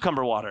 like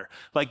cucumber water.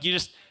 Like you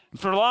just,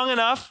 for long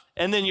enough,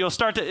 and then it'll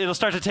start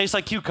to taste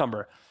like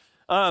cucumber.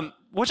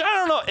 Which I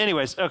don't know.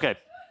 Anyways, okay.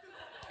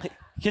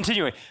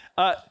 Continuing.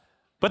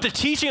 But the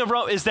teaching of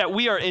Rome is that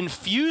we are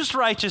infused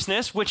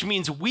righteousness, which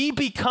means we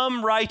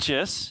become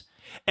righteous.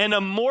 And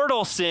a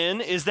mortal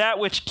sin is that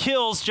which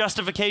kills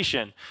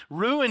justification,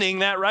 ruining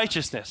that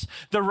righteousness.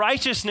 The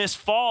righteousness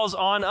falls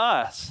on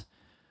us.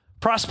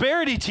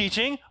 Prosperity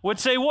teaching would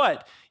say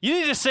what? You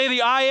need to say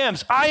the I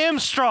ams. I am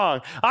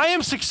strong. I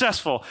am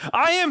successful.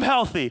 I am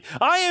healthy.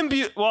 I am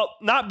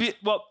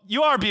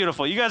you are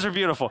beautiful. You guys are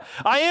beautiful.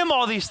 I am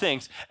all these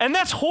things. And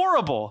that's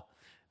horrible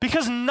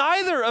because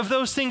neither of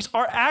those things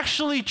are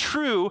actually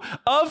true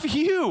of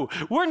you.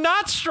 We're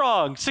not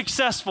strong,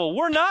 successful.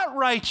 We're not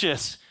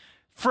righteous,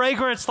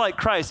 fragrance like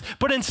Christ.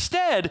 But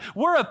instead,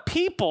 we're a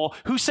people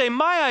who say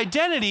my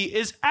identity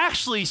is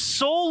actually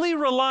solely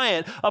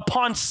reliant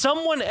upon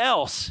someone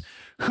else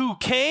who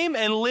came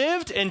and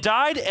lived and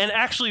died and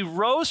actually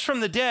rose from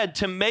the dead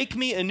to make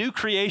me a new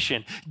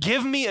creation,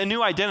 give me a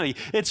new identity.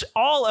 It's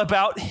all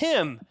about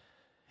him.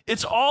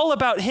 It's all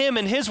about him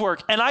and his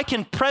work, and I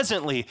can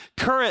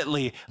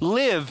currently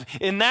live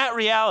in that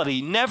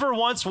reality, never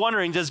once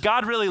wondering, does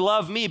God really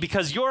love me?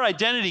 Because your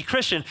identity,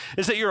 Christian,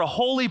 is that you're a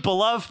holy,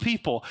 beloved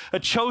people, a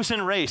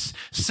chosen race,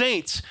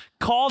 saints,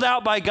 called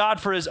out by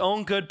God for his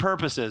own good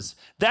purposes.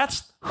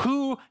 That's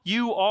who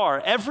you are.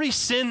 Every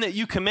sin that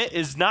you commit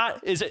is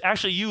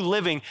actually you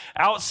living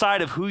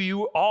outside of who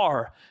you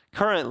are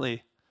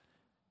currently.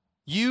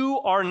 You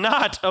are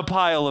not a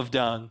pile of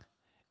dung.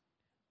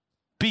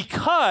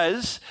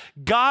 Because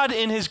God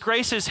in his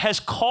graces has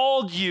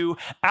called you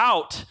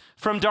out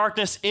from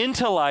darkness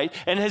into light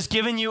and has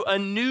given you a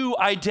new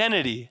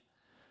identity.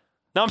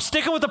 Now I'm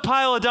sticking with the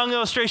pile of dung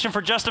illustration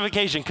for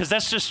justification because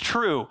that's just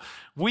true.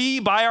 We,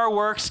 by our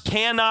works,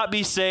 cannot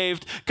be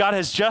saved. God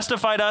has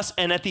justified us,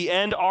 and at the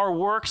end, our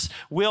works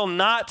will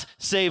not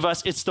save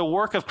us. It's the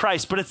work of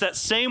Christ, but it's that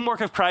same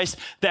work of Christ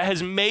that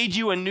has made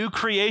you a new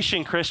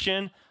creation,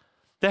 Christian,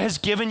 that has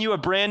given you a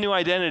brand new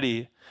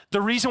identity.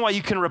 The reason why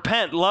you can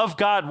repent, love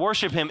God,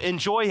 worship him,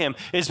 enjoy him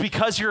is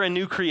because you're a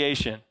new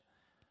creation.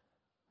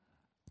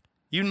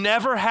 You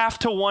never have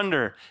to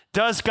wonder,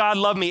 does God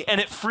love me?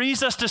 And it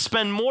frees us to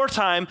spend more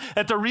time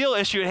at the real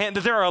issue at hand,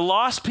 that there are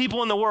lost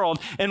people in the world,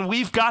 and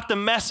we've got the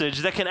message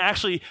that can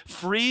actually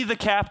free the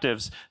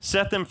captives,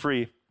 set them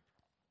free.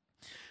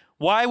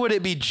 Why would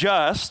it be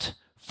just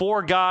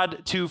for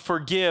God to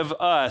forgive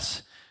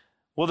us?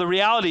 Well, the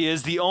reality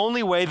is the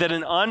only way that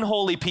an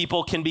unholy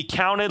people can be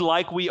counted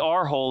like we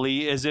are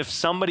holy is if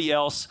somebody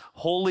else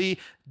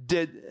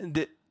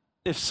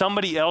if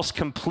somebody else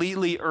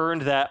completely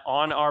earned that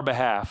on our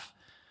behalf.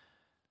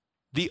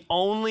 The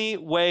only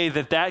way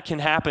that can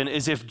happen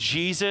is if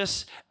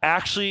Jesus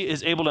actually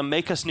is able to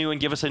make us new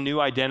and give us a new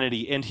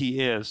identity, and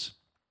he is.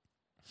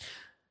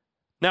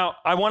 Now,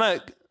 I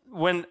want to,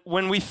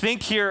 when we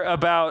think here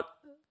about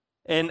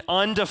an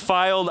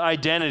undefiled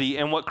identity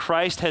and what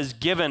Christ has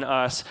given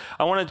us,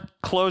 I want to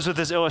close with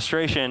this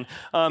illustration.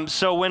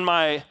 So when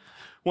my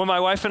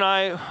wife and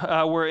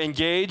I were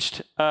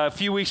engaged, a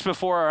few weeks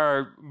before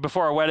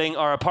our wedding,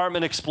 our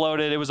apartment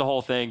exploded. It was a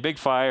whole thing, big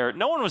fire.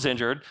 No one was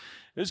injured.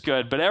 It was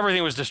good, but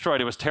everything was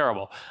destroyed. It was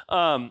terrible.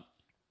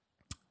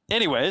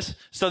 Anyways,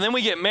 so then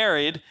we get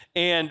married,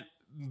 and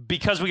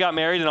because we got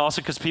married and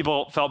also because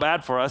people felt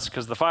bad for us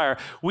because of the fire,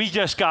 we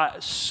just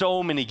got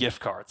so many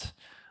gift cards.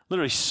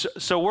 Literally,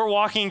 so we're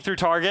walking through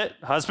Target,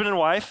 husband and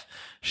wife,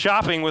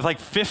 shopping with like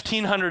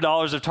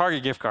 $1,500 of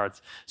Target gift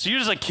cards. So you're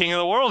just like king of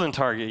the world in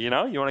Target, you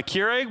know? You want a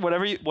Keurig,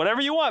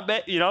 whatever you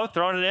want, you know,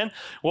 throwing it in.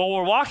 Well,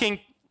 we're walking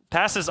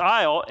past this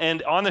aisle,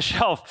 and on the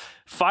shelf,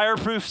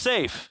 fireproof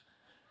safe.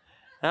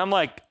 And I'm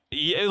like,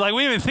 we didn't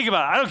even think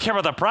about it. I don't care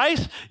about the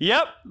price.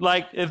 Yep.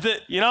 Like,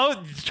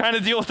 trying to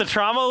deal with the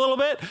trauma a little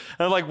bit. And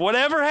I'm like,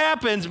 whatever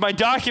happens, my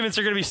documents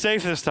are going to be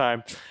safe this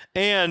time.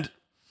 And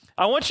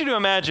I want you to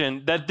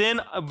imagine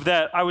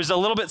that I was a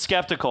little bit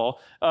skeptical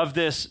of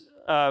this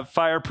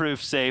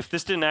fireproof safe.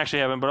 This didn't actually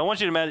happen, but I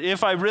want you to imagine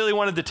if I really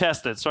wanted to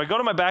test it. So I go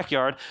to my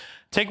backyard,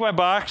 take my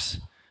box,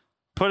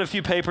 put a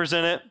few papers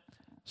in it,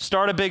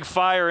 start a big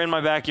fire in my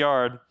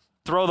backyard,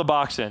 throw the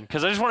box in.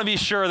 Because I just want to be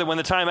sure that when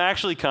the time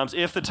actually comes,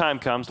 if the time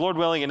comes, Lord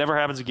willing, it never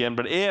happens again,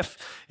 but if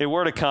it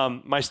were to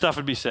come, my stuff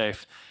would be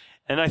safe.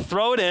 And I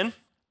throw it in,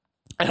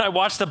 and I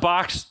watch the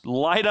box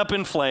light up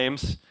in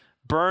flames,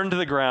 burn to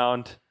the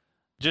ground,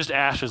 just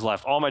ashes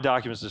left, all my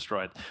documents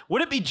destroyed.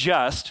 Would it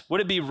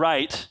be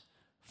right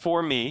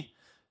for me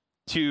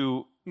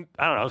to,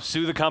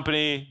 sue the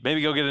company,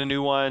 maybe go get a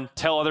new one,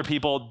 tell other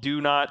people,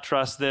 do not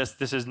trust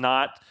this is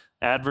not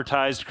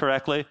advertised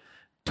correctly?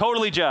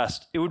 Totally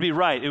just. It would be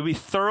right. It would be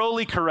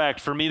thoroughly correct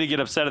for me to get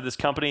upset at this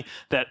company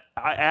that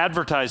I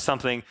advertised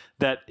something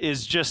that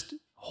is just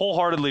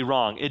wholeheartedly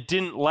wrong. It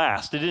didn't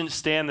last. It didn't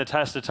stand the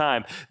test of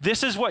time.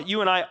 This is what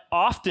you and I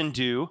often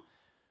do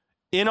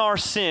in our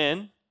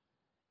sin,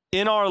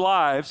 in our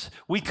lives.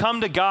 We come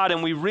to God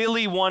and we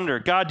really wonder,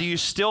 God, do you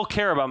still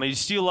care about me? Do you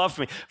still love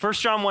me? 1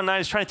 John 1:9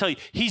 is trying to tell you,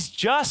 he's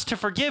just to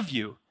forgive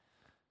you.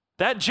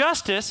 That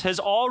justice has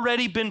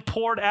already been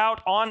poured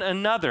out on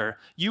another.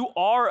 You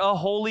are a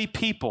holy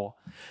people.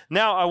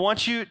 Now, I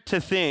want you to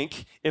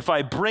think, if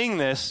I bring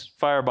this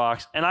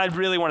firebox and I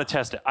really want to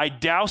test it, I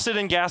douse it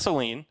in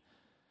gasoline,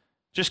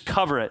 just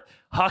cover it,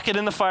 huck it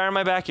in the fire in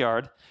my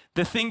backyard,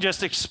 the thing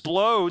just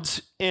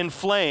explodes in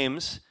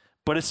flames,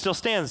 but it still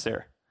stands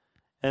there.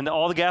 And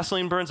all the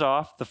gasoline burns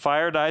off, the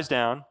fire dies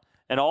down,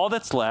 and all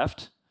that's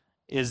left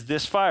is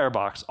this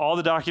firebox. All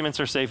the documents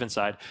are safe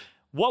inside.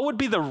 What would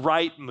be the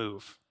right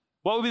move?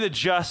 What would be the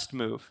just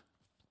move?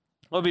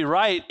 What would be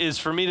right is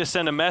for me to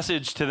send a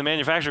message to the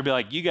manufacturer, be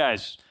like, you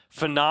guys,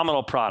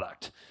 phenomenal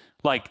product.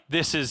 Like,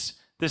 this is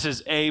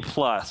A+.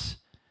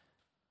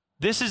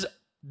 This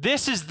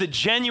is the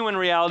genuine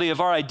reality of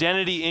our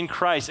identity in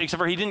Christ, except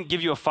for he didn't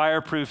give you a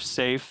fireproof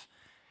safe.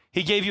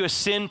 He gave you a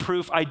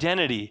sin-proof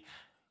identity.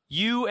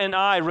 You and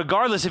I,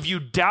 regardless if you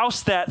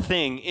douse that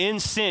thing in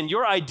sin,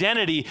 your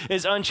identity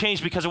is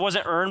unchanged because it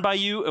wasn't earned by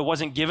you, it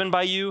wasn't given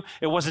by you,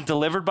 it wasn't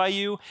delivered by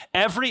you.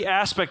 Every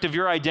aspect of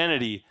your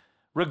identity,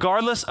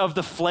 regardless of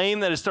the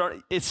flame that is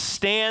thrown, it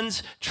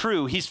stands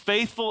true. He's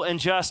faithful and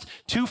just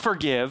to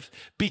forgive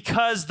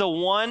because the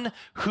one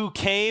who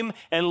came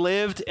and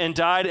lived and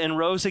died and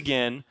rose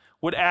again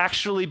would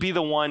actually be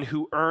the one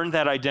who earned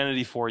that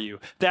identity for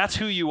you. That's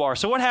who you are.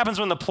 So what happens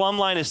when the plumb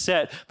line is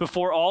set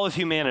before all of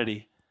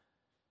humanity?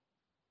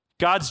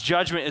 God's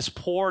judgment is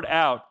poured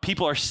out.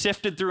 People are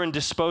sifted through and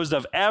disposed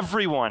of.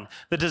 Everyone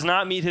that does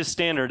not meet his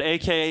standard,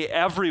 aka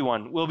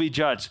everyone, will be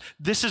judged.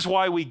 This is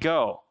why we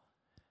go.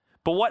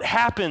 But what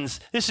happens,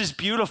 this is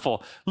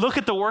beautiful. Look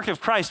at the work of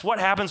Christ. What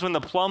happens when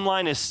the plumb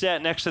line is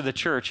set next to the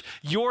church?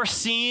 You're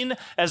seen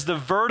as the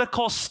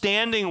vertical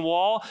standing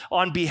wall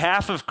on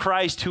behalf of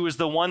Christ, who is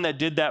the one that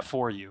did that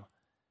for you.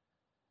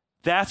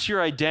 That's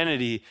your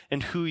identity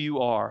and who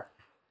you are,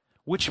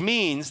 which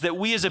means that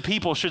we as a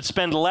people should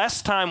spend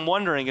less time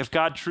wondering if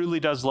God truly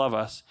does love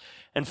us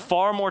and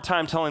far more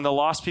time telling the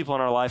lost people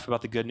in our life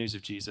about the good news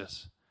of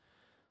Jesus.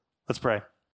 Let's pray.